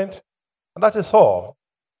commitment, and that is all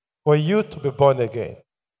for you to be born again.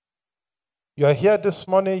 You are here this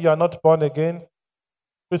morning, you are not born again.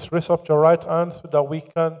 Please raise up your right hand so that we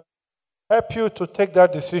can help you to take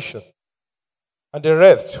that decision. And the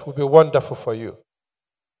rest will be wonderful for you.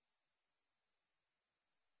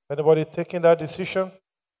 Anybody taking that decision?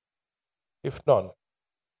 If none,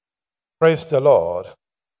 praise the Lord.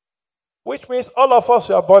 Which means all of us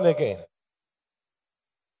are born again.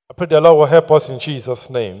 I pray the Lord will help us in Jesus'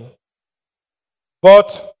 name.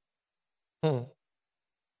 But,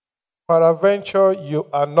 peradventure you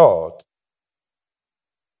are not.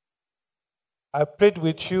 I prayed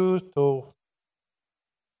with you to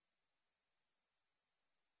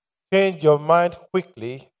change your mind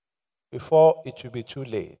quickly before it should be too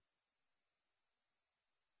late.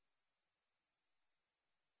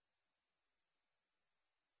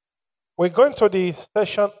 We're going to the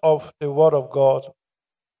session of the Word of God,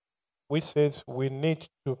 which says we need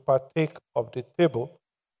to partake of the table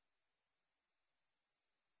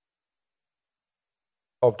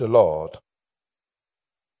of the Lord.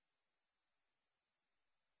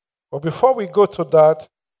 But before we go to that,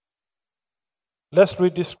 let's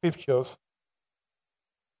read the scriptures.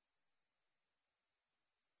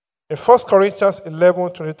 In 1 Corinthians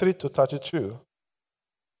 11, 23 to 32.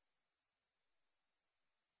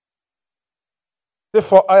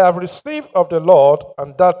 Therefore I have received of the Lord,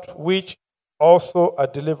 and that which also I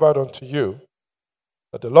delivered unto you,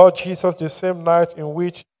 that the Lord Jesus, the same night in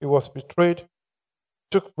which he was betrayed,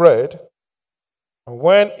 took bread, and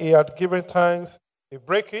when he had given thanks, he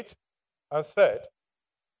brake it and said,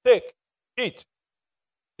 Take, eat.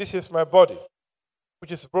 This is my body,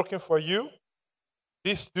 which is broken for you.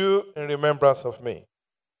 This do in remembrance of me.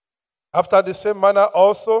 After the same manner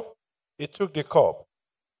also, he took the cup.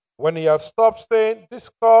 When he had stopped, saying, This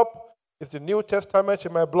cup is the New Testament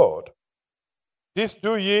in my blood. This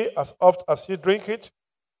do ye as oft as ye drink it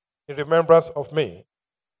in remembrance of me.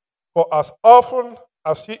 For as often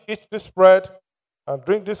as ye eat this bread and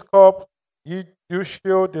drink this cup, ye do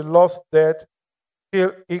show the Lord's death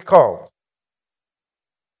till he comes.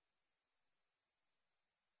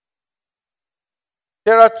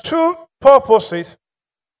 There are two purposes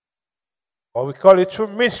or we call it two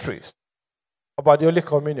mysteries about the Holy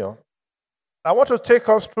Communion. I want to take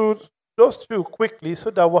us through those two quickly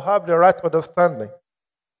so that we'll have the right understanding.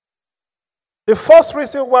 The first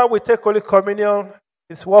reason why we take Holy Communion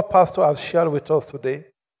is what Pastor has shared with us today.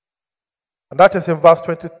 And that is in verse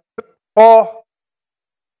 24.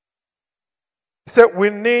 He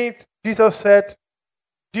said, Jesus said,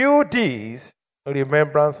 do this in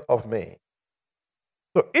remembrance of me.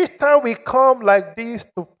 So each time we come like this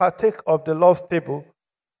to partake of the Lord's table,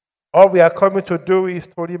 all we are coming to do is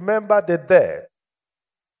to remember the death,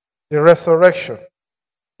 the resurrection,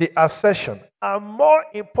 the ascension, and more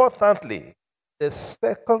importantly, the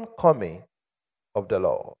second coming of the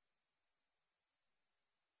Lord.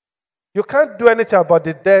 You can't do anything about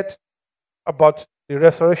the death, about the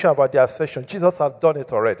resurrection, about the ascension. Jesus has done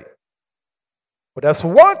it already. But there's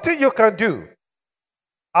one thing you can do.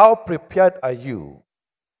 How prepared are you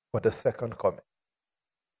for the second coming?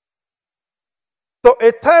 So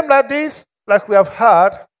a time like this, like we have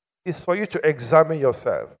had, is for you to examine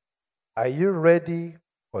yourself. Are you ready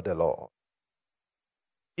for the Lord?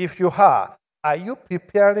 If you are you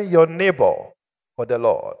preparing your neighbor for the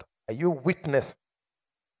Lord? Are you witnessing?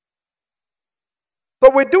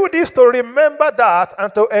 So we do this to remember that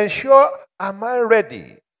and to ensure, am I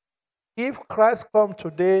ready? If Christ comes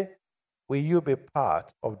today, will you be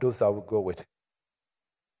part of those that will go with him?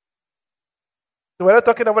 So we're not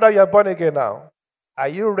talking about whether you are born again now. Are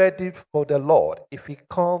you ready for the Lord if he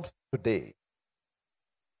comes today?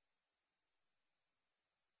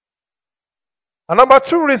 And number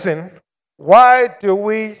two reason, why do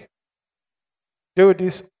we do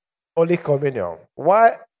this Holy Communion?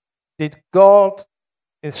 Why did God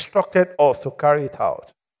instructed us to carry it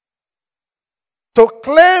out? To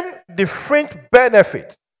claim the fringe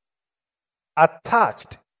benefit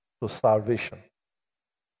attached to salvation.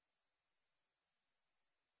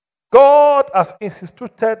 God has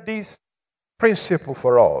instituted this principle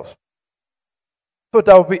for us so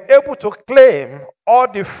that we'll be able to claim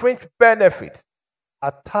all the fringe benefits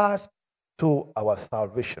attached to our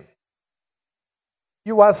salvation.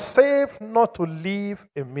 You are saved not to live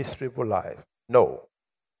a miserable life. No.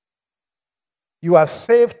 You are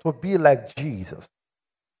saved to be like Jesus.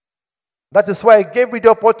 That is why he gave you the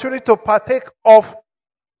opportunity to partake of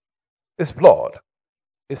his blood,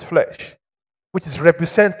 his flesh, which is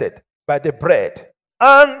represented by the bread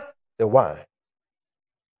and the wine.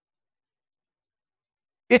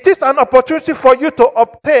 It is an opportunity for you to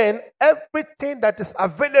obtain everything that is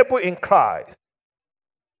available in Christ.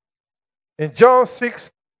 In John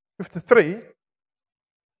 6:53,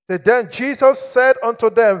 then Jesus said unto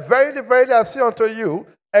them, verily, verily, I say unto you,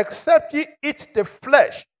 except ye eat the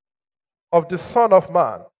flesh of the Son of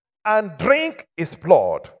Man and drink his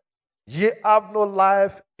blood, ye have no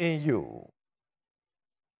life in you.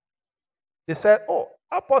 They said, oh,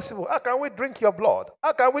 how possible? How can we drink your blood?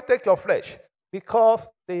 How can we take your flesh? Because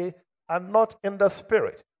they are not in the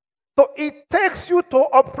spirit. So it takes you to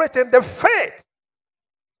operate in the faith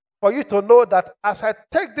for you to know that as I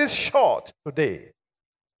take this shot today,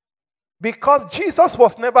 because Jesus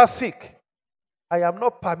was never sick, I am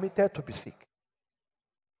not permitted to be sick.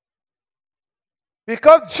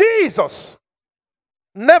 Because Jesus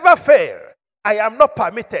never failed, I am not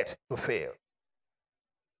permitted to fail.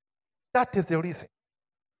 That is the reason.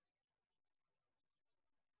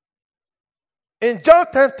 In John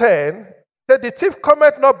 10:10, said, the thief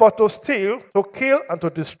cometh not but to steal, to kill, and to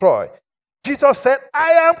destroy. Jesus said,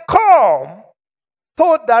 I am come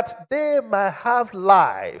so that they might have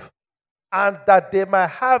life, and that they might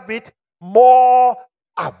have it more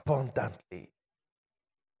abundantly.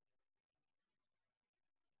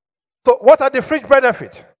 So what are the fringe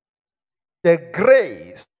benefits? The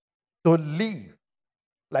grace to live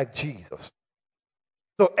like Jesus.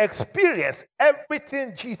 To experience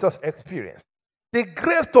everything Jesus experienced. The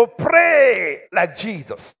grace to pray like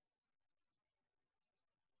Jesus.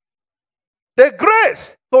 The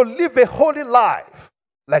grace to live a holy life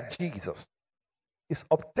like Jesus is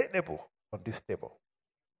obtainable on this table.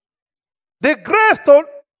 The grace to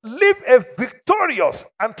live a victorious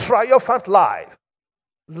and triumphant life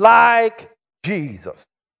like Jesus.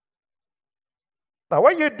 Now,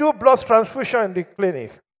 when you do blood transfusion in the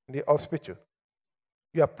clinic, in the hospital,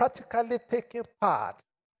 you are practically taking part,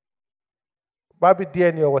 maybe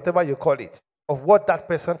DNA or whatever you call it, of what that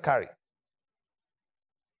person carries.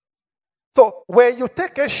 So, when you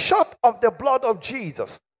take a shot of the blood of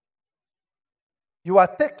Jesus, you are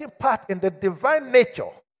taking part in the divine nature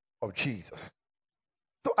of Jesus.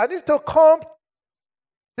 So, I need to come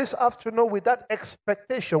this afternoon with that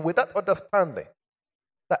expectation, with that understanding,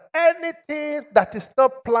 that anything that is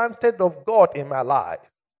not planted of God in my life,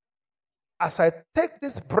 as I take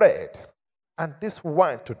this bread and this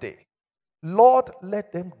wine today, Lord,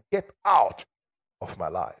 let them get out of my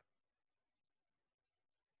life.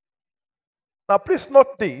 Now, please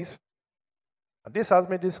note this, and this has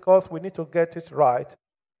been discussed, we need to get it right.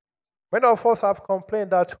 Many of us have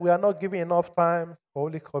complained that we are not giving enough time for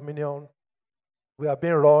Holy Communion. We are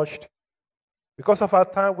being rushed. Because of our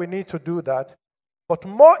time, we need to do that. But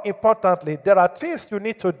more importantly, there are things you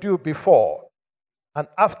need to do before and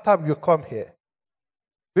after you come here.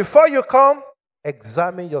 Before you come,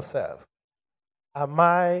 examine yourself. Am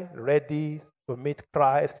I ready to meet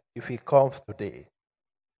Christ if he comes today?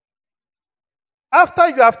 After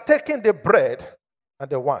you have taken the bread and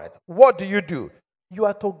the wine, what do? You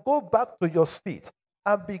are to go back to your seat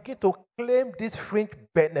and begin to claim this fringe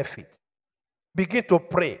benefit. Begin to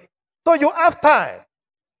pray. So you have time.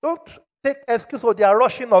 Don't take excuse or they are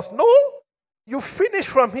rushing us. No. You finish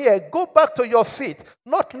from here. Go back to your seat.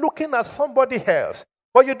 Not looking at somebody else.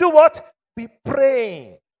 But you do what? Be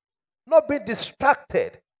praying. Not be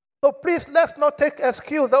distracted. So please, let's not take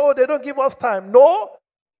excuse that, oh, they don't give us time. No.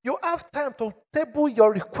 You have time to table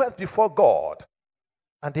your request before God.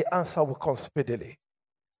 And the answer will come speedily.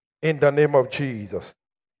 In the name of Jesus.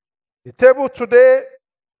 The table today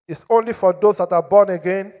is only for those that are born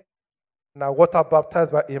again and are water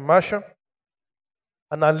baptized by immersion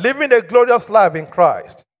and are living a glorious life in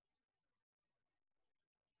Christ.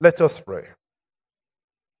 Let us pray.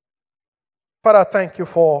 Father, thank you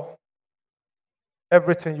for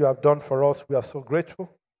everything you have done for us. We are so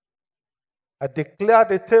grateful. I declare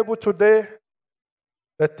the table today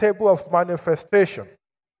the table of manifestation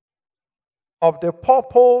of the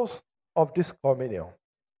purpose of this communion,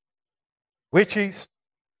 which is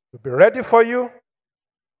to be ready for you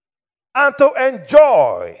and to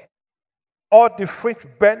enjoy all the free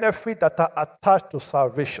benefits that are attached to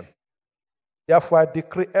salvation. Therefore, I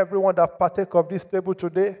decree everyone that partake of this table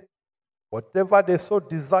today, whatever they so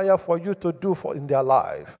desire for you to do in their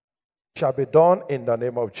life, shall be done in the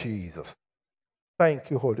name of Jesus.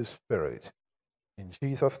 Thank you, Holy Spirit. In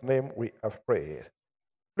Jesus' name we have prayed.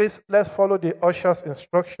 Please, let's follow the usher's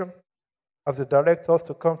instruction as they direct us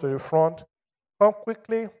to come to the front. Come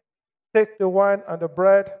quickly, take the wine and the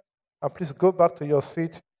bread, and please go back to your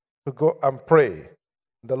seat to go and pray.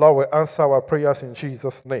 The Lord will answer our prayers in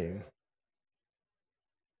Jesus' name.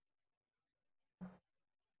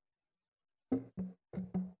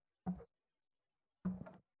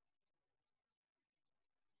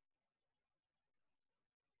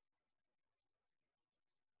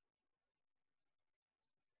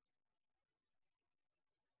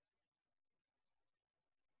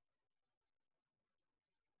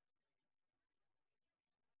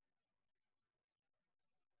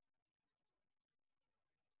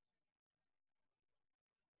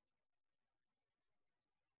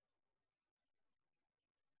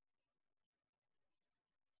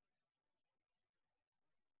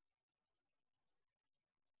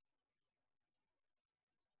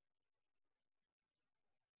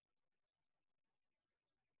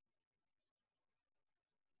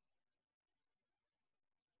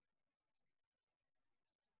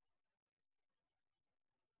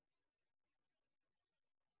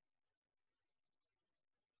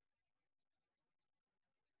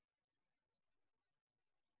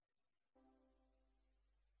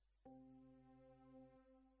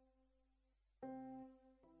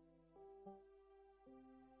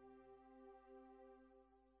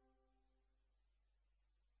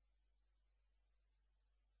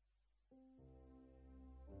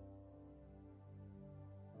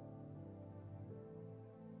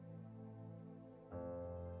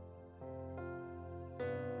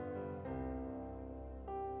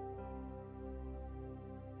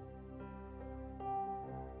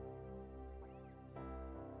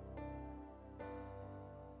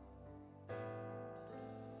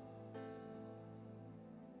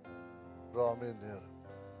 Draw me nearer.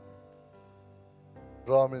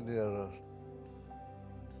 Draw me nearer.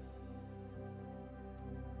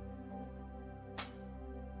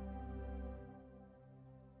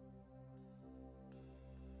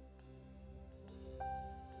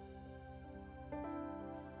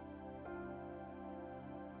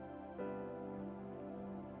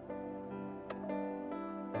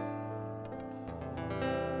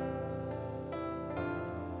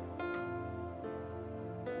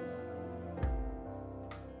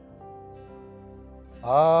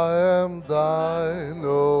 I am thine,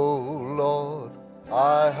 O Lord.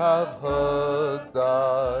 I have heard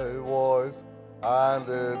thy voice, and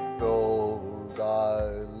it knows thy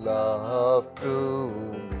love to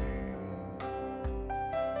me.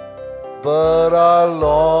 But I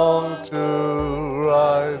long to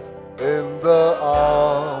rise in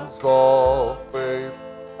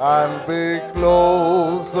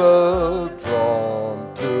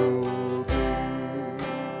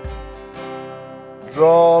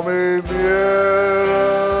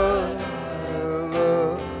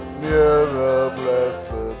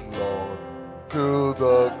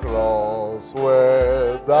cross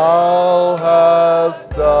where thou hast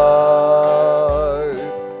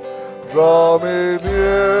died. Draw me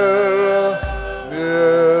nearer,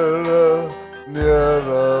 nearer,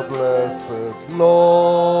 nearer, blessed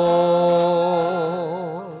Lord,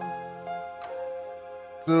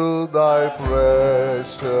 to thy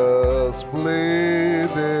precious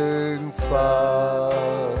bleeding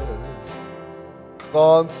side.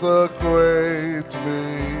 Consecrate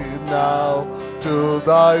me now to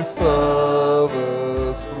thy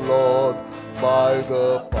service, Lord, by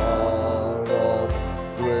the power of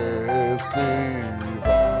grace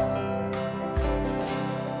divine.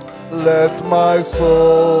 Let my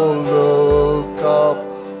soul look up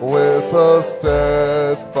with a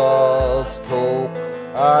steadfast hope,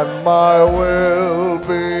 and my will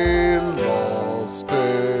be lost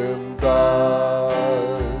in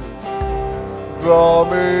thine. Draw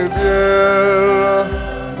me nearer,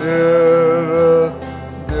 nearer,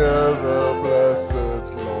 nearer, blessed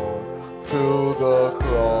Lord, to the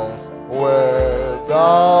cross where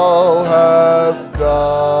thou hast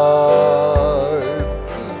died.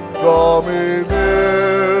 Draw me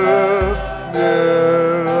nearer,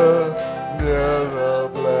 nearer, nearer,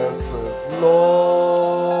 blessed Lord,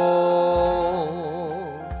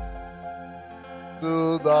 to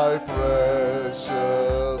thy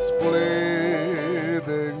precious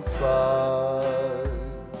bleeding side.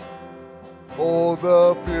 Oh,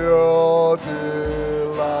 the pure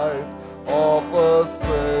delight of a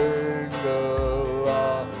single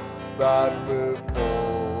hour that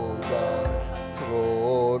before thy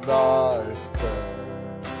throne I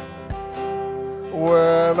spend.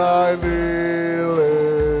 When I kneel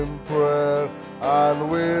in prayer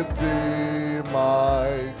and with thee,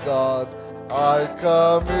 my God, I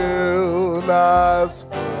commune as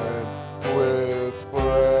friend with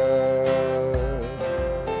friend.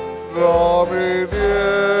 Draw me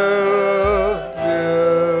nearer,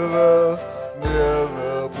 nearer,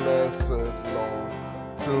 nearer, blessed Lord,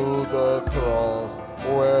 to the cross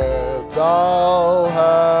where thou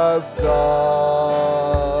hast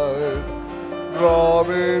died. Draw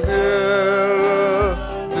me nearer,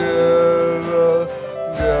 nearer,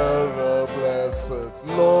 nearer, blessed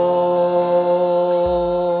Lord,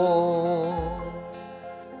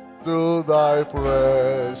 to thy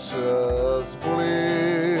precious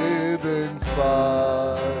bleeding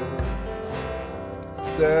side.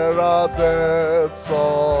 There are depths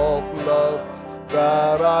of love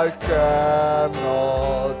that I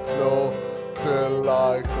cannot know till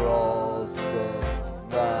I cross the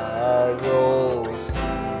narrow sea.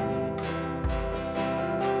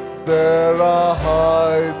 There are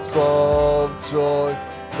heights of joy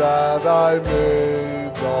that I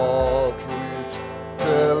may not reach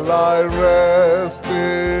till I rest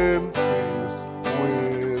in peace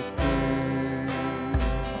with thee.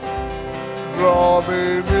 Draw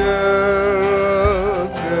me nearer,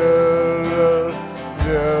 nearer,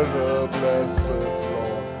 nearer, blessed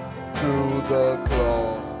Lord, to the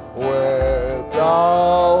cross where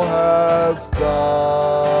thou hast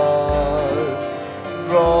died.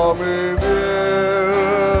 Draw me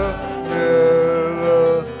nearer,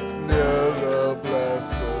 nearer, nearer,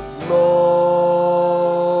 blessed Lord,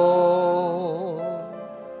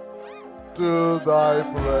 to thy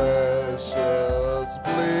precious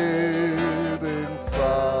bleeding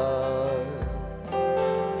side.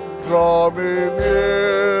 Draw me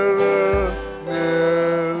nearer,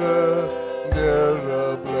 nearer, nearer,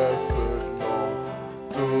 blessed Lord,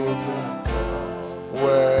 to the cross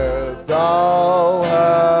where thou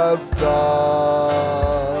hast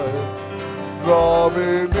died. Draw me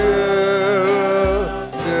nearer,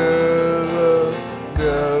 nearer,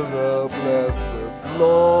 nearer, blessed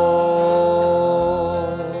Lord,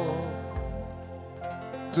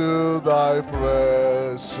 to thy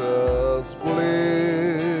precious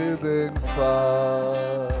bleeding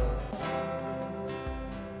side.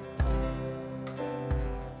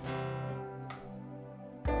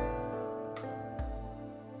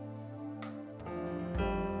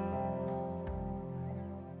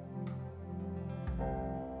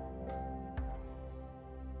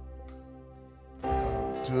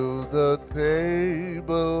 To the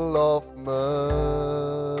table of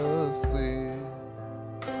mercy,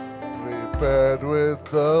 prepared with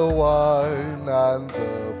the wine and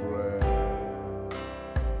the bread.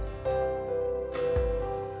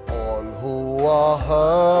 All who are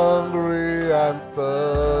hungry and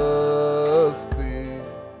thirsty,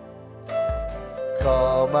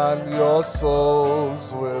 come and your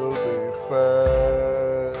souls will be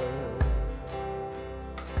fed.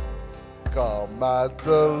 Come at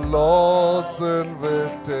the Lord's invitation,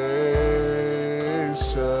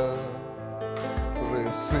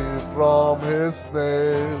 see from his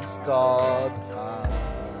nail-scarred hands.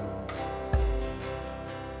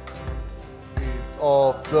 Eat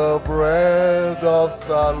of the bread of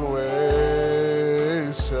salvation.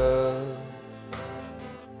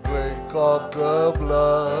 Drink of the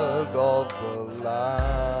blood of the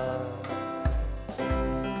Lamb.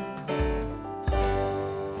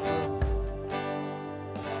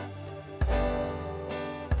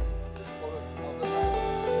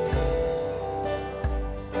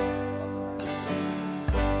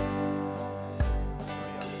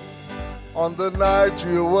 On the night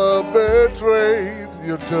you were betrayed,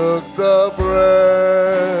 you took the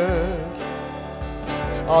bread.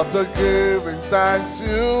 After giving thanks,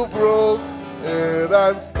 you broke it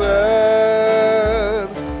and said,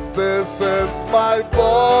 "This is my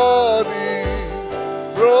body,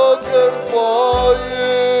 broken for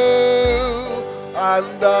you.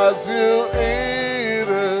 And as you eat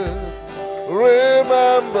it,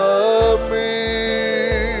 remember me.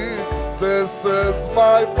 This is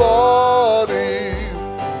my body,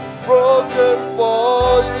 broken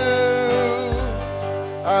for you.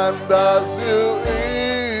 And as you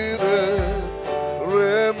eat it,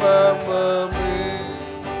 remember me."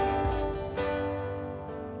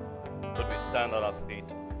 Could we stand on our feet?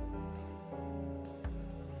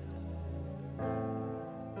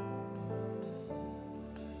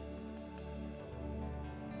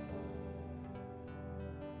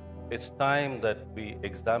 It's time that we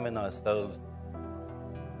examine ourselves,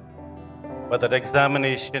 but that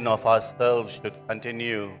examination of ourselves should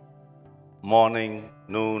continue morning,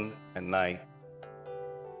 noon, and night.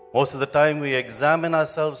 Most of the time we examine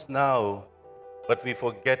ourselves now, but we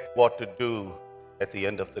forget what to do at the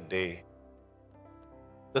end of the day.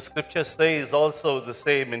 The scripture says also the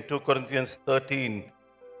same in 2 Corinthians 13,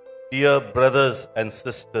 "Dear brothers and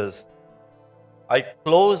sisters, I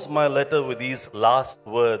close my letter with these last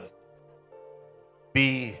words.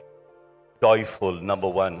 Be joyful," number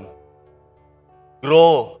one.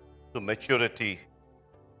 Grow to maturity.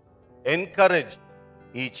 Encourage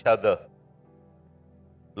each other.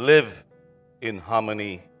 Live in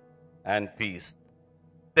harmony and peace.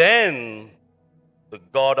 Then the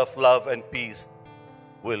God of love and peace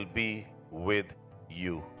will be with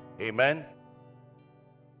you. Amen.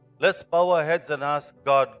 Let's bow our heads and ask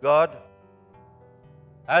God, God,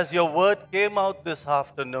 as your word came out this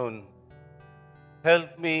afternoon,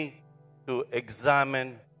 help me to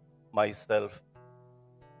examine myself.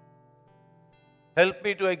 Help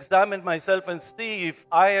me to examine myself and see if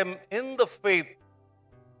I am in the faith.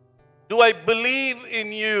 Do I believe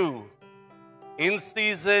in you in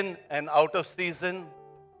season and out of season?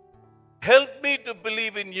 Help me to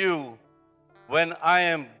believe in you when I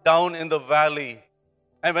am down in the valley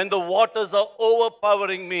and when the waters are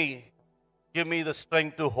overpowering me. Give me the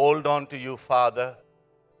strength to hold on to you, Father.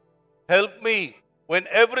 Help me when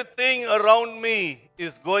everything around me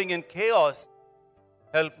is going in chaos.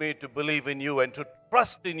 Help me to believe in you and to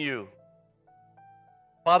trust in you.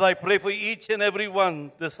 Father, I pray for each and every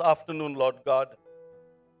one this afternoon, Lord God.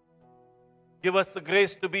 Give us the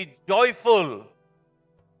grace to be joyful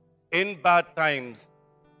in bad times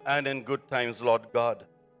and in good times, Lord God.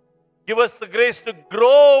 Give us the grace to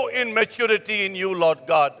grow in maturity in you, Lord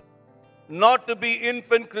God. Not to be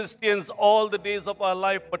infant Christians all the days of our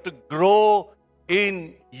life, but to grow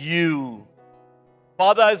in you.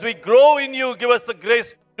 Father, as we grow in you, give us the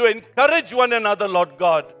grace to encourage one another, Lord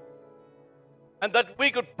God. And that we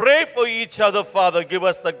could pray for each other, Father. Give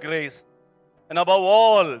us the grace. And above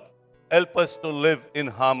all, help us to live in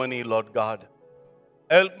harmony, Lord God.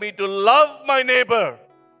 Help me to love my neighbor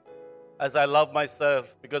as I love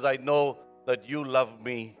myself, because I know that you love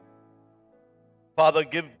me. Father,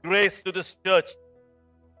 give grace to this church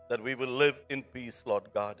that we will live in peace,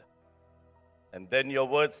 Lord God. And then your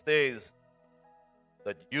word says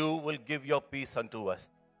that you will give your peace unto us.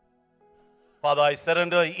 Father, I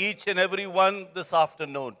surrender each and every one this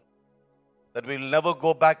afternoon that we'll never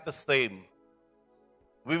go back the same.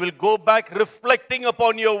 We will go back reflecting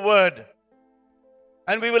upon your word.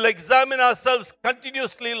 And we will examine ourselves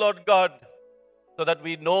continuously, Lord God, so that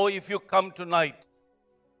we know if you come tonight,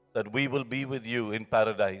 that we will be with you in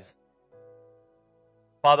paradise.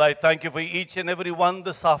 Father, I thank you for each and every one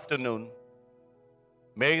this afternoon.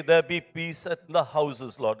 May there be peace at the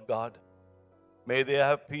houses, Lord God. May they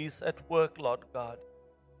have peace at work, Lord God.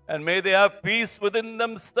 And may they have peace within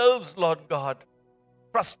themselves, Lord God.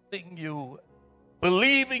 Trusting you,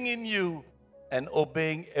 believing in you, and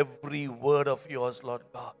obeying every word of yours, Lord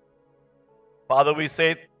God. Father, we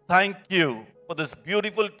say thank you for this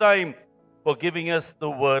beautiful time, for giving us the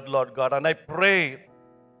word, Lord God. And I pray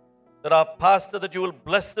that our pastor, that you will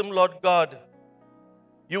bless him, Lord God,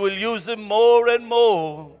 you will use him more and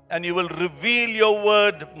more, and you will reveal your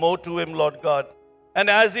word more to him, Lord God. And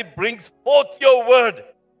as he brings forth your word,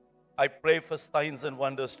 I pray for signs and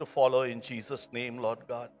wonders to follow in Jesus' name, Lord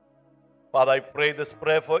God. Father, I pray this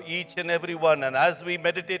prayer for each and every one. And as we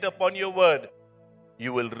meditate upon your word,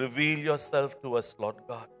 you will reveal yourself to us, Lord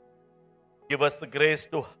God. Give us the grace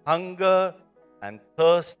to hunger and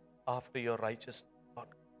thirst after your righteousness, Lord.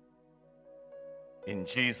 In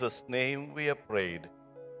Jesus' name we have prayed.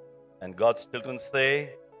 And God's children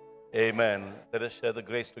say, Amen. Let us share the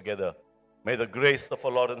grace together. May the grace of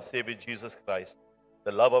our Lord and Savior Jesus Christ,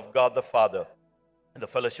 the love of God the Father, and the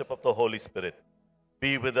fellowship of the Holy Spirit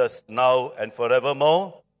be with us now and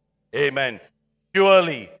forevermore. Amen.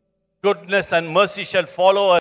 Surely, goodness and mercy shall follow us